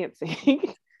Dirty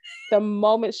Dancing the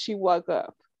moment she woke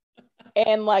up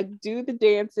and like do the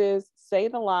dances, say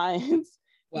the lines.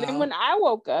 Wow. Then when I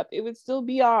woke up, it would still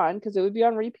be on because it would be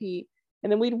on repeat.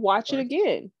 And then we'd watch it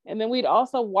again. And then we'd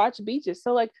also watch Beaches.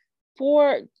 So like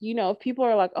for, you know, if people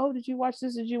are like, oh, did you watch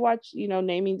this? Did you watch, you know,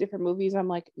 naming different movies? I'm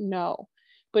like, no.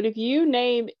 But if you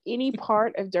name any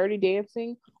part of Dirty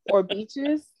Dancing or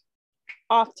Beaches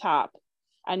off top,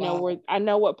 I know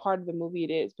what part of the movie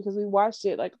it is because we watched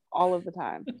it like all of the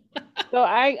time. So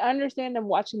I understand them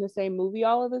watching the same movie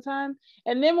all of the time.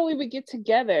 And then when we would get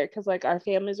together, because like our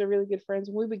families are really good friends,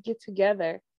 when we would get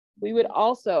together, we would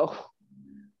also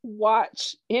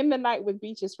watch In the Night with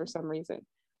Beaches for some reason,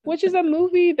 which is a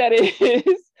movie that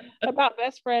is about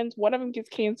best friends. One of them gets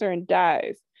cancer and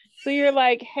dies. So you're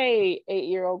like, hey,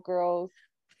 8-year-old girls,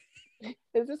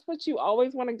 is this what you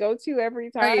always want to go to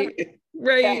every time?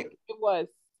 Right. Yeah, it was.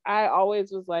 I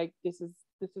always was like, this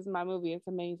is my movie. It's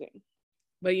amazing.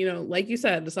 But you know, like you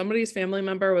said, somebody's family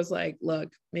member was like,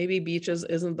 look, maybe Beaches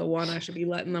isn't the one I should be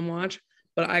letting them watch,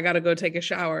 but I got to go take a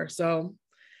shower. So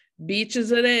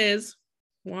Beaches it is.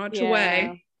 Watch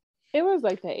away. It was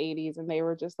like the 80s and they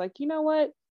were just like, you know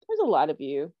what? There's a lot of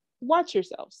you. Watch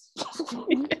yourselves.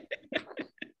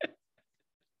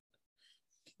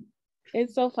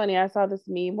 It's so funny. I saw this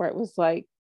meme where it was like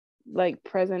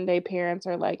present day parents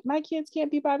are like, my kids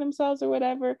can't be by themselves or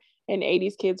whatever. And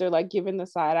 80s kids are like giving the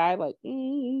side eye, like,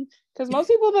 because most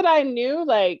people that I knew,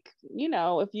 like, you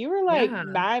know, if you were like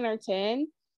 9 or 10,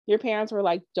 your parents were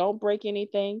like, don't break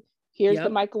anything. Here's the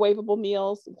microwavable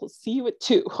meals. We'll see you at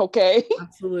 2. Okay.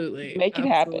 Absolutely. Make it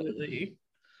happen.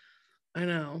 I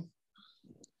know.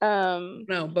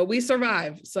 No, but we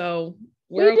survived. So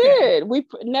we did.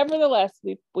 Nevertheless,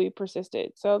 we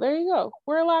persisted. So there you go.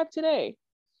 We're alive today.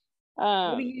 What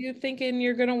are you thinking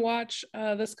you're gonna watch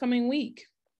this coming week?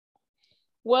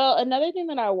 Well, another thing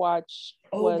that I watched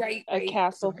was A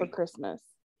Castle for Christmas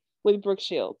with Brooke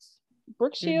Shields.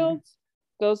 Brooke Shields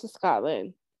goes to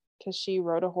Scotland because she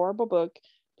wrote a horrible book.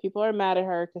 People are mad at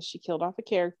her because she killed off a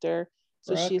character.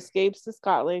 So she escapes to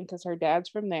Scotland because her dad's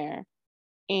from there.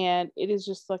 And it is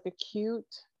just like a cute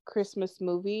Christmas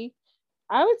movie.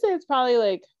 I would say it's probably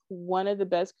like one of the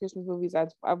best Christmas movies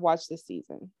I've watched this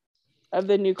season of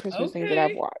the new Christmas things that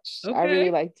I've watched. I really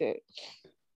liked it.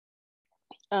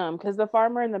 Because The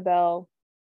Farmer and the Belle,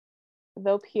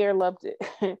 though Pierre loved it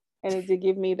and it did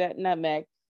give me that nutmeg,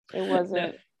 it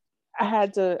wasn't. I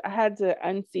had to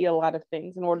unsee a lot of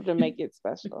things in order to make it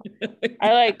special.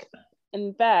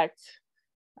 In fact,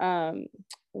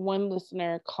 one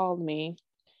listener called me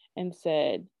and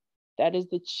said, that is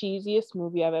the cheesiest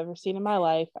movie I've ever seen in my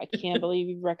life. I can't believe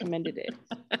you recommended it.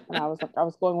 And I was like, I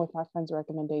was going with my friend's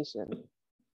recommendation.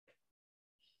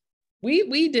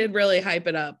 We did really hype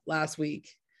it up last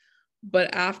week,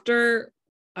 but after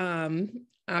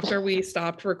we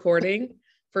stopped recording,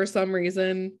 for some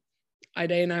reason,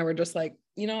 Ida and I were just like,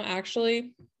 you know,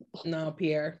 actually, no,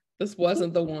 Pierre, this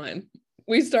wasn't the one.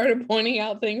 We started pointing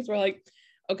out things. We're like,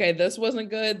 okay, this wasn't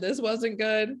good. This wasn't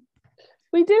good.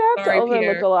 We did have to overlook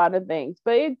Pierre. A lot of things,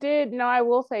 but it did. No, I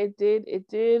will say it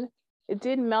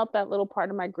did melt that little part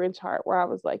of my Grinch heart where I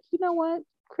was like, you know what?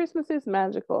 Christmas is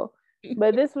magical.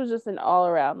 But this was just an all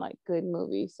around like good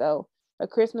movie. So A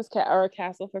Christmas or A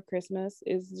Castle for Christmas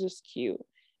is just cute.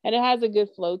 And it has a good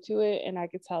flow to it. And I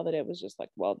could tell that it was just like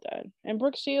well done. And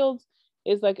Brooke Shields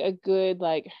is like a good,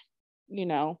 like, you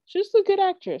know, she's a good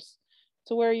actress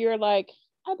to where you're like,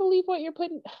 I believe what you're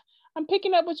putting. I'm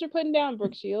picking up what you're putting down,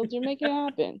 Brooke Shields. You're making it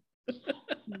happen.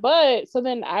 But so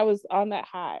then I was on that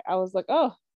high. I was like,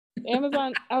 oh,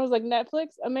 Amazon. I was like, Netflix,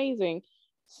 amazing.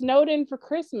 Snowden for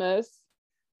Christmas.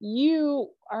 You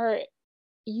are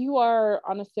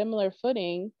on a similar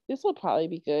footing. This will probably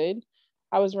be good.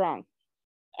 I was wrong.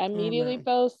 I immediately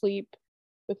fell asleep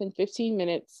within 15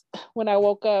 minutes. When I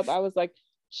woke up, I was like,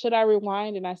 should I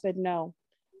rewind? And I said no.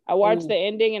 I watched the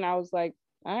ending and I was like,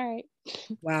 all right.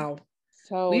 Wow.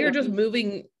 So we're just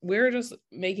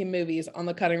making movies on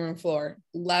the cutting room floor,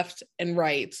 left and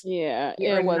right. Yeah.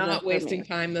 We're not wasting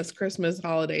time this Christmas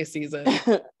holiday season.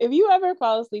 If you ever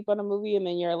fall asleep on a movie and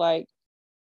then you're like,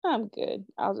 I'm good,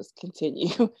 I'll just continue.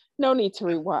 No need to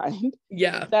rewind.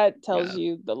 Yeah. That tells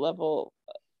you the level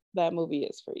that movie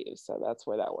is for you. So that's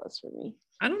where that was for me.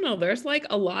 I don't know. There's like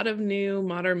a lot of new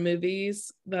modern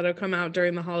movies that have come out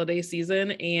during the holiday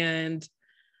season, and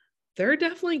they're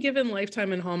definitely giving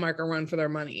Lifetime and Hallmark a run for their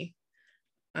money.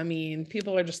 I mean,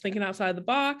 people are just thinking outside the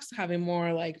box, having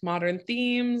more like modern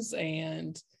themes,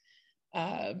 and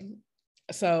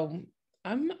so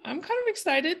I'm kind of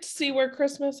excited to see where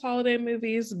Christmas holiday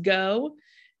movies go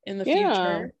in the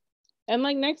future. And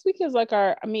like next week is like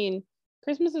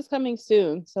Christmas is coming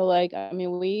soon. So like, I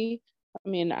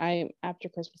after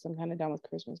Christmas, I'm kind of done with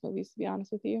Christmas movies, to be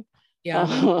honest with you.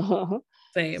 Yeah,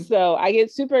 same. So I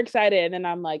get super excited and then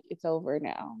I'm like, it's over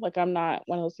now. Like, I'm not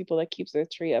one of those people that keeps their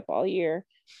tree up all year.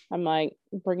 I'm like,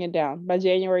 bring it down. By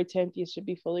January 10th, you should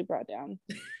be fully brought down.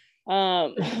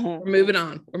 We're moving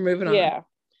on. We're moving on. Yeah.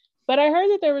 But I heard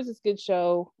that there was this good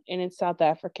show and it's South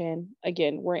African.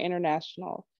 Again, we're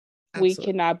international. Absolutely. We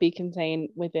cannot be contained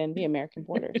within the American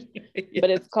borders. Yeah. But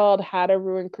it's called How to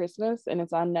Ruin Christmas and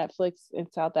it's on Netflix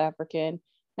in South African.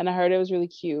 And I heard it was really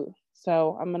cute.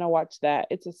 So I'm going to watch that.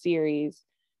 It's a series.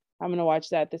 I'm going to watch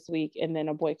that this week. And then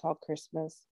A Boy Called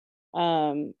Christmas.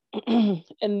 And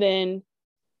then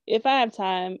if I have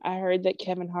time, I heard that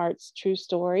Kevin Hart's True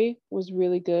Story was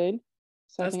really good.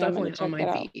 So that's definitely on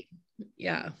my feed.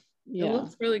 Yeah. It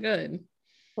looks really good.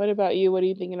 What about you? What are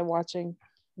you thinking of watching?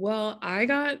 Well, I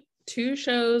got 2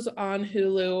 shows on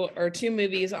Hulu, or 2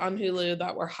 movies on Hulu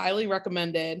that were highly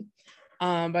recommended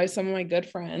by some of my good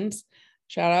friends.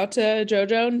 Shout out to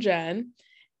Jojo and Jen.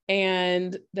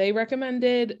 And they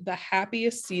recommended the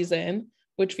Happiest season,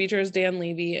 which features Dan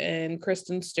Levy and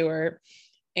Kristen Stewart.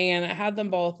 And I had them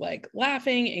both like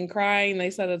laughing and crying.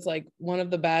 They said it's like one of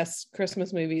the best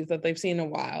Christmas movies that they've seen in a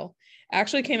while. It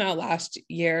actually came out last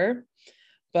year,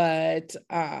 but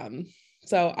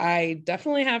so I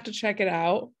definitely have to check it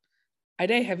out.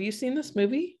 Ide, have you seen this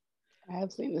movie? I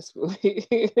have seen this movie.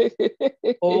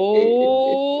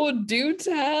 Oh, do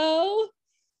tell.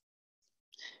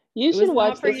 You should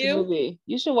watch this movie.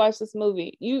 You should watch this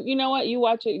movie. You know what? You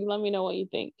watch it. You let me know what you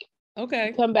think. Okay.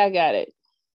 You come back at it.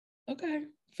 Okay.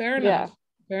 Fair enough. Yeah.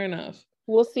 Fair enough.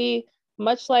 We'll see.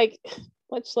 Much like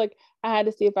I had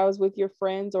to see if I was with your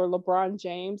friends or LeBron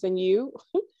James and you.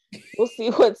 We'll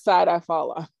see what side I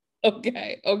fall on.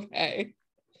 Okay.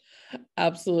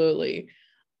 Absolutely.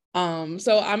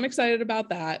 So I'm excited about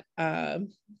that.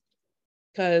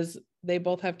 Because they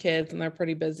both have kids and they're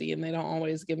pretty busy and they don't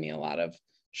always give me a lot of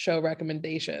show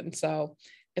recommendations. So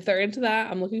if they're into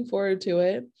that, I'm looking forward to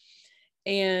it.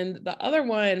 And the other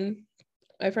one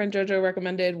my friend Jojo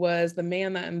recommended was The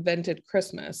Man That Invented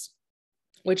Christmas,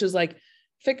 which is like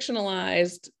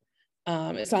fictionalized.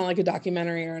 It's not like a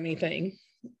documentary or anything.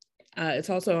 It's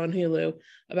also on Hulu,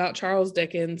 about Charles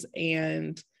Dickens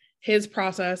and his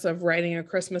process of writing A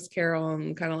Christmas Carol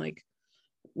and kind of like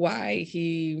why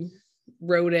he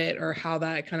wrote it or how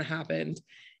that kind of happened.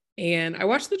 And I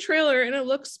watched the trailer and it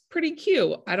looks pretty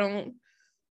cute.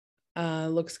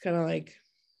 Looks kind of like,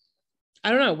 I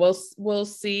don't know. We'll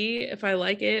see if I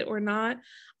like it or not.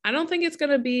 I don't think it's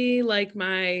going to be like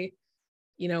my,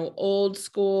 old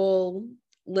school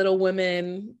Little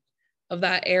Women of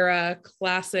that era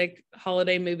classic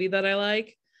holiday movie that I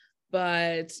like,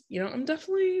 but I'm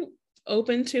definitely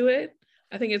open to it.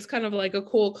 I think it's kind of like a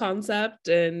cool concept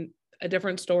and a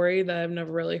different story that I've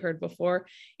never really heard before.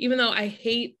 Even though I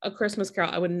hate A Christmas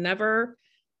Carol, I would never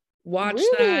watch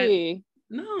that.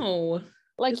 No.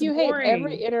 Like you boring. Hate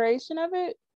every iteration of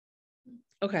it?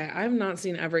 Okay, I've not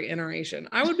seen every iteration.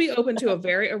 I would be open to a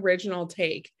very original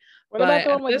take. What about the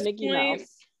one with Mickey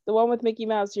Mouse? The one with Mickey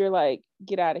Mouse, you're like,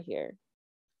 get out of here.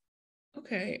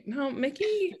 Okay, no,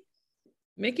 Mickey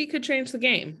could change the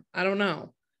game. I don't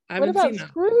know. What about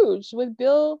Scrooge with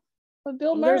Bill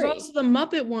Murray? There's also the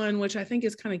Muppet one, which I think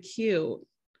is kind of cute.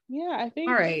 Yeah, I think.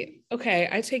 All right. Okay,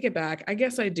 I take it back. I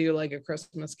guess I do like A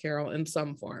Christmas Carol in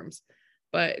some forms,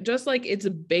 but just like it's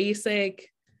basic,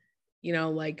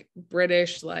 like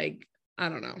British, like, I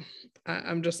don't know.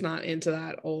 I'm just not into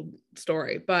that old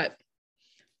story, but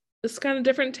this kind of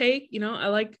different take. I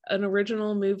like an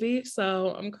original movie,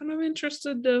 so I'm kind of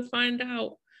interested to find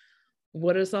out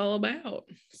what it's all about.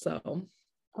 So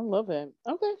I love it.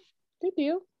 Okay, good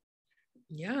deal.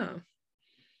 Yeah.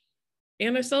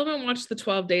 And I still haven't watched the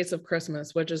 12 Days of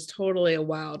Christmas, which is totally a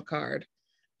wild card.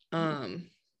 I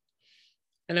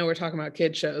know we're talking about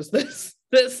kid shows this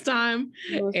time.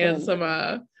 And some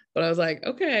but I was like,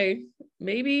 okay,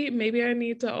 maybe I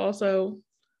need to also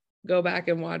go back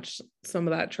and watch some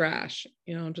of that trash,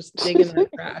 just dig in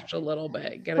that trash a little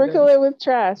bit. Sprinkle it with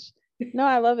trash. No,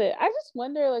 I love it. I just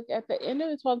wonder, like, at the end of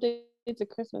the 12 Days of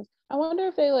Christmas, I wonder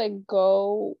if they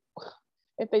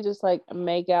if they just like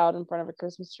make out in front of a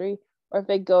Christmas tree, or if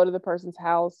they go to the person's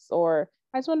house, or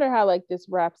I just wonder how like this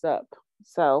wraps up.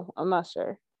 So I'm not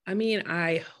sure. I mean,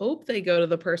 I hope they go to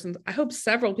the person's. I hope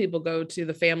several people go to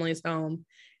the family's home,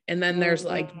 and then there's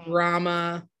like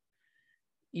drama.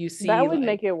 You see, that would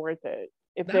make it worth it.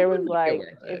 If there was like,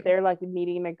 if they're like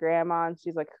meeting the grandma and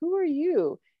she's like, "Who are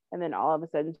you?" And then all of a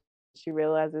sudden she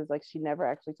realizes like she never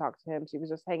actually talked to him. She was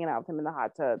just hanging out with him in the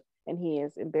hot tub, and he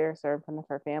is embarrassed her in front of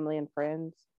her family and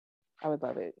friends. I would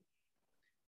love it.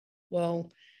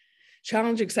 Well,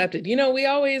 challenge accepted. You know, we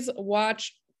always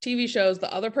watch TV shows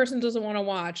the other person doesn't want to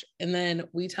watch, and then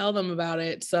we tell them about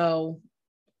it. So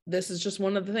this is just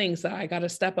one of the things that I got to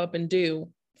step up and do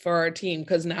for our team,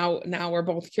 because now we're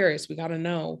both curious. We got to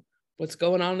know what's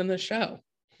going on in the show.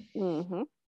 Mm-hmm.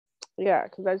 Yeah,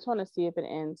 because I just want to see if it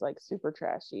ends like super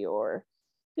trashy, or,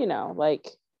 you know, like,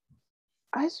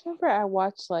 I just remember I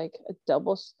watched like a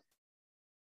double.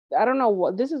 I don't know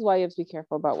what, this is why you have to be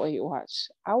careful about what you watch.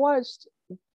 I watched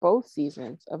both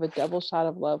seasons of A Double Shot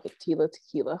of Love with Tila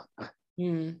Tequila.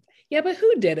 Yeah, but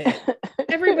who did it?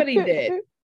 Everybody did.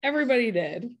 Everybody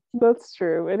did. That's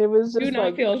true. And it was just do not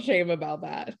like, feel shame about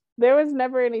that. There was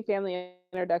never any family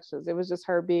introductions. It was just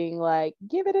her being like,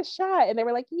 give it a shot. And they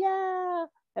were like, yeah.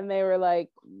 And they were like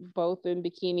both in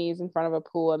bikinis in front of a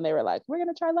pool, and they were like, we're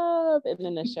gonna try love. And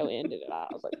then the show ended, and I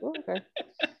was like, oh, okay.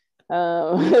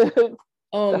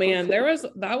 Oh man,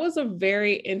 that was a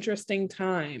very interesting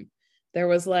time. There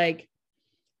was like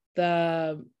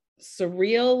the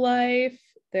Surreal Life.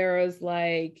 There was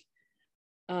like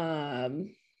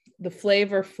the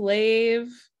Flavor Flav,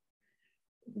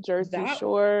 Jersey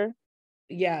Shore.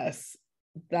 Yes,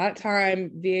 that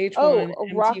time VH1. Oh,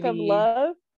 Rock of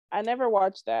Love. I never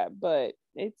watched that, but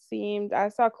it seemed, I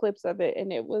saw clips of it,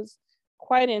 and it was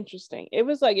quite interesting. It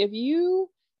was like, if you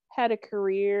had a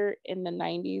career in the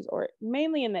 90s, or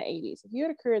mainly in the 80s, if you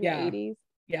had a career in the 80s,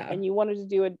 and you wanted to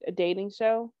do a dating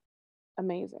show,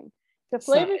 amazing. The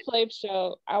Flavor Flav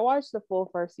show, I watched the full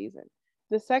first season.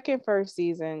 The second first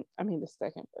season,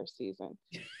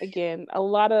 again, a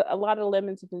lot of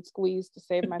lemons have been squeezed to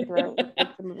save my throat.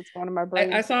 Some of it's going to my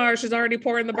brain. I saw her. She's already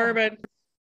pouring the bourbon.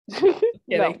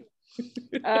 No.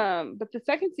 But the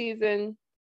second season,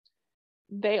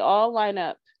 they all line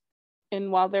up, and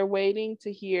while they're waiting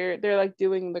to hear, they're like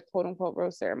doing the quote unquote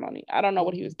rose ceremony. I don't know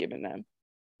what he was giving them.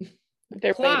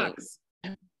 They're clocks.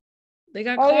 Waiting. They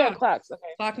got clocks. Okay.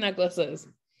 Clock necklaces.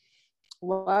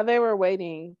 While they were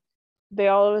waiting, they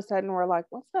all of a sudden were like,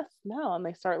 what's that smell? And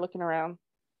they start looking around.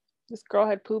 This girl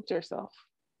had pooped herself.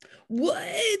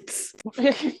 What?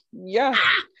 Yeah.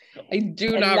 I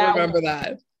do not remember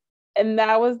that. And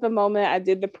that was the moment I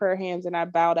did the prayer hands and I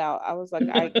bowed out. I was like,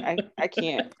 I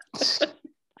can't.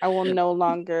 I will no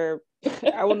longer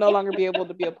be able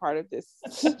to be a part of this.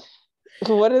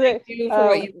 What is it? Thank you for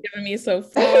what you've given me so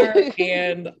far,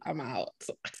 and I'm out.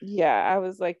 Yeah, I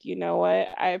was like, you know what?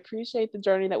 I appreciate the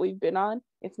journey that we've been on.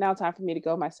 It's now time for me to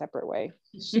go my separate way.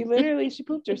 She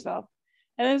pooped herself.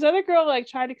 And this other girl like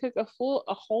tried to cook a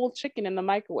whole chicken in the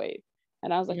microwave.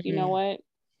 And I was like, you know what?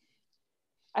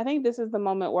 I think this is the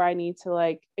moment where I need to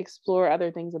like explore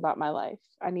other things about my life.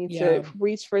 I need to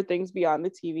reach for things beyond the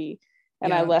TV.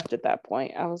 And I left at that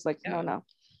point. I was like, no.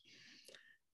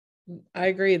 I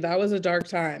agree. That was a dark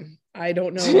time. I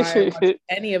don't know why I watched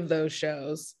any of those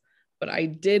shows, but I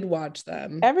did watch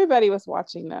them. Everybody was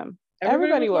watching them.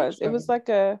 Everybody was. It was like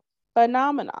a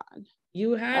phenomenon.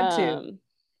 You had to.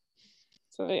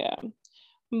 So yeah.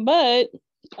 But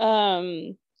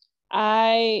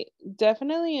I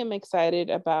definitely am excited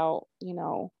about,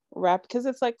 wrap, because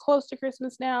it's like close to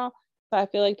Christmas now. So I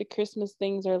feel like the Christmas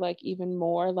things are like even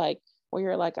more like where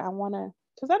you're like, I want to,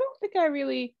 because I don't think I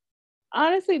really,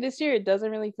 honestly, this year it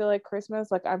doesn't really feel like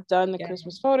Christmas. Like I've done the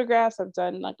Christmas photographs, I've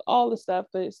done like all the stuff,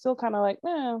 but it's still kind of like,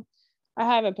 I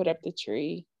haven't put up the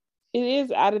tree. It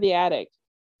is out of the attic.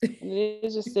 And it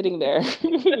is just sitting there.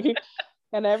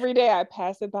 And every day I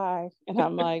pass it by and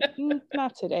I'm like,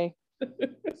 not today.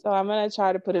 So I'm going to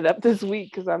try to put it up this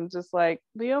week, because I'm just like,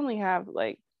 we only have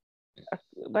like,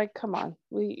 come on.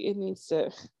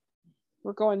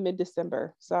 We're going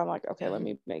mid-December. So I'm like, okay, let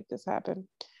me make this happen.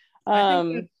 I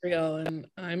think that's real, and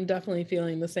I'm definitely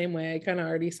feeling the same way. I kind of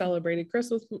already celebrated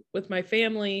Christmas with my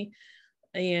family,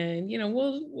 and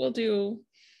we'll do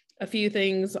a few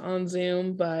things on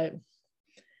Zoom, but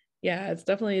yeah, it's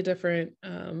definitely a different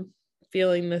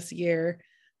feeling this year,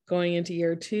 going into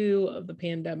year 2 of the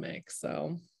pandemic.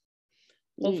 So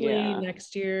hopefully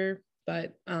next year,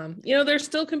 but there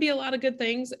still can be a lot of good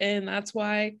things, and that's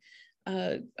why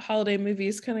holiday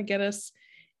movies kind of get us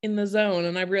in the zone.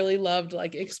 And I really loved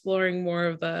like exploring more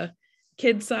of the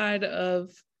kid side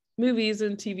of movies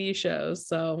and TV shows.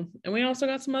 So, and we also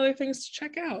got some other things to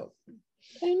check out.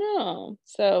 I know.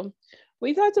 So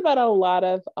we talked about a lot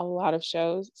of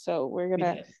shows. So we're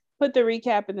gonna put the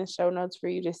recap in the show notes for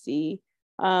you to see.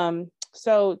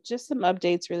 So just some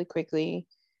updates really quickly.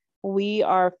 We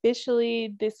are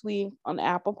officially this week on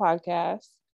Apple Podcasts.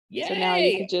 Yay! So now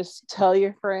you can just tell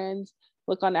your friends,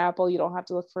 look on Apple. You don't have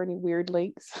to look for any weird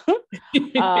links.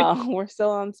 We're still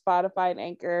on Spotify and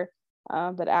Anchor,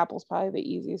 but Apple's probably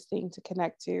the easiest thing to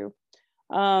connect to.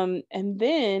 And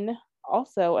then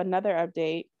also another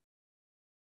update.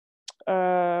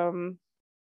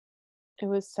 It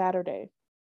was Saturday.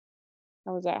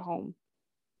 I was at home.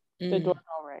 The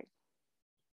doorbell rang.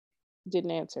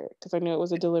 Didn't answer it because I knew it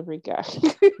was a delivery guy.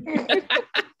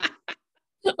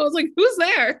 I was like, who's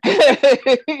there?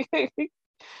 It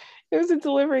was a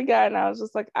delivery guy, and I was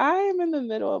just like, I am in the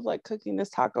middle of like cooking this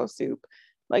taco soup.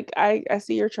 Like, I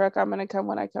see your truck. I'm gonna come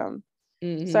when I come.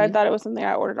 So I thought it was something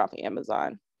I ordered off of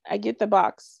Amazon. I get the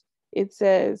box. It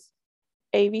says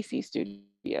ABC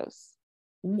Studios.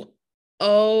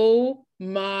 Oh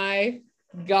my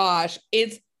gosh,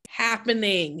 it's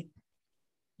happening.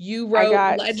 You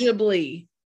wrote legibly.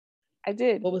 I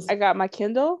did. I got my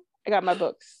Kindle. I got my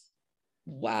books.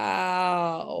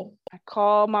 Wow. I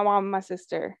called my mom and my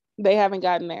sister. They haven't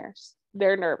gotten theirs.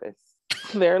 They're nervous.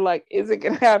 They're like, is it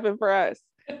going to happen for us?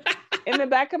 In the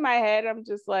back of my head, I'm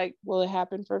just like, will it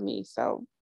happen for me? So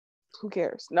who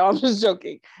cares? No, I'm just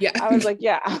joking. Yeah. I was like,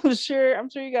 yeah, I'm sure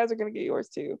you guys are going to get yours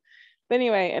too. But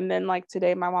anyway, and then like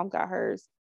today, my mom got hers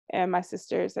and my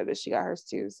sister said that she got hers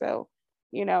too. So,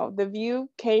 you know, the view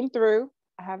came through.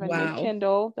 I have a new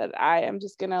Kindle that I am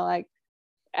just going to like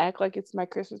act like it's my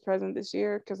Christmas present this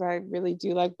year because I really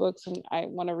do like books and I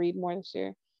want to read more this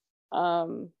year.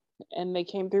 And they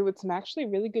came through with some actually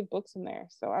really good books in there.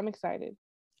 So I'm excited.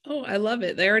 Oh, I love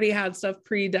it. They already had stuff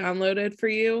pre-downloaded for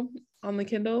you on the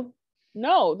Kindle?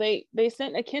 No, they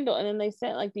sent a Kindle and then they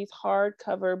sent like these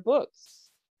hardcover books.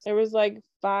 There was like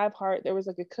there was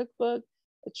like a cookbook,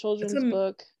 a children's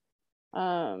book,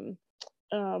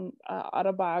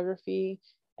 autobiography,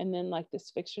 and then like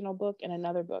this fictional book and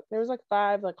another book. There was like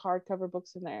 5 like hardcover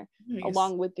books in there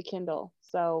along with the Kindle.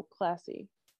 So classy.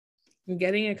 I'm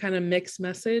getting a kind of mixed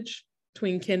message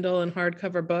between Kindle and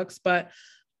hardcover books, but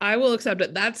I will accept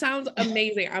it. That sounds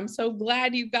amazing. I'm so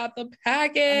glad you got the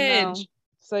package.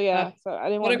 So yeah, so I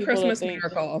didn't want people Christmas to think,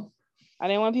 miracle. I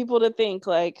didn't want people to think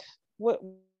like,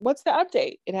 what's the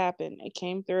update? It happened. It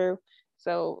came through.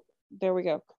 So there we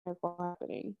go. Miracle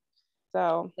happening.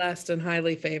 So blessed and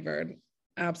highly favored.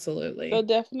 Absolutely. So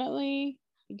definitely,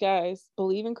 you guys,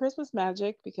 believe in Christmas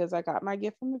magic because I got my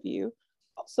gift from the view.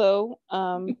 Also,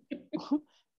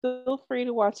 feel free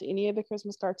to watch any of the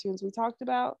Christmas cartoons we talked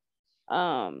about.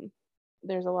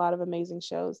 There's a lot of amazing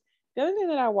shows. The other thing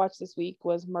that I watched this week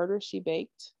was Murder, She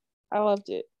Baked. I loved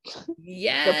it.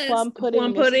 Yes. The plum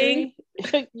pudding.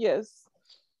 Yes.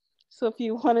 So if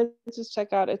you want to just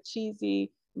check out a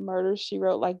cheesy Murder, She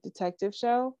Wrote like detective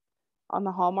show on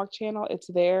the Hallmark Channel, it's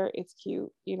there. It's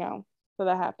cute, you know. So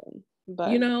that happened.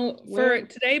 But you know, for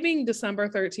today being December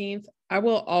 13th, I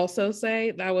will also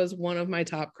say that was one of my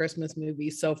top Christmas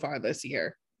movies so far this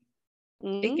year.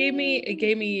 It gave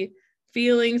me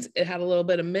feelings. It had a little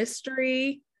bit of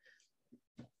mystery.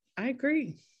 I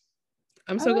agree.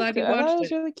 I'm so glad you watched it. It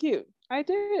was really cute. I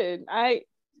did.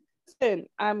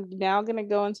 I'm now gonna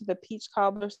go into the peach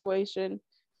cobbler situation.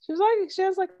 She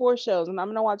has like 4 shows, and I'm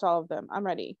gonna watch all of them. I'm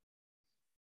ready.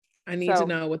 I need to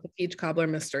know what the peach cobbler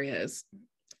mystery is.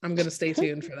 I'm gonna stay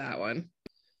tuned for that one.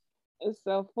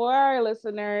 So for our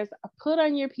listeners, put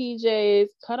on your PJs,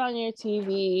 cut on your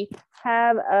TV,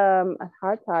 have a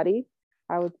hot toddy.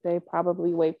 I would say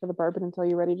probably wait for the bourbon until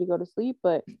you're ready to go to sleep,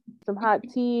 but some hot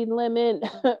tea, lemon,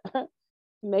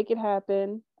 make it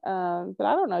happen. But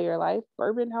I don't know your life,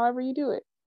 bourbon, however you do it.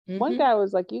 One guy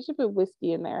was like, you should put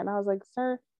whiskey in there. And I was like,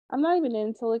 sir, I'm not even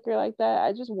into liquor like that.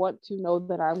 I just want to know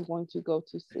that I'm going to go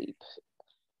to sleep.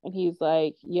 And he's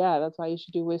like, yeah, that's why you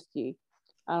should do whiskey.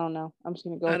 I don't know. I'm just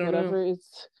going to go with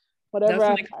whatever.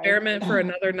 That's an experiment for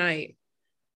another night.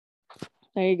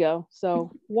 There you go.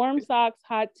 So warm socks,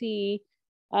 hot tea.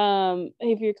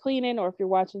 If you're cleaning or if you're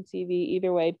watching TV,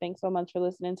 either way, thanks so much for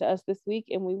listening to us this week.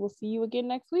 And we will see you again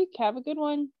next week. Have a good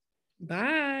one.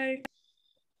 Bye.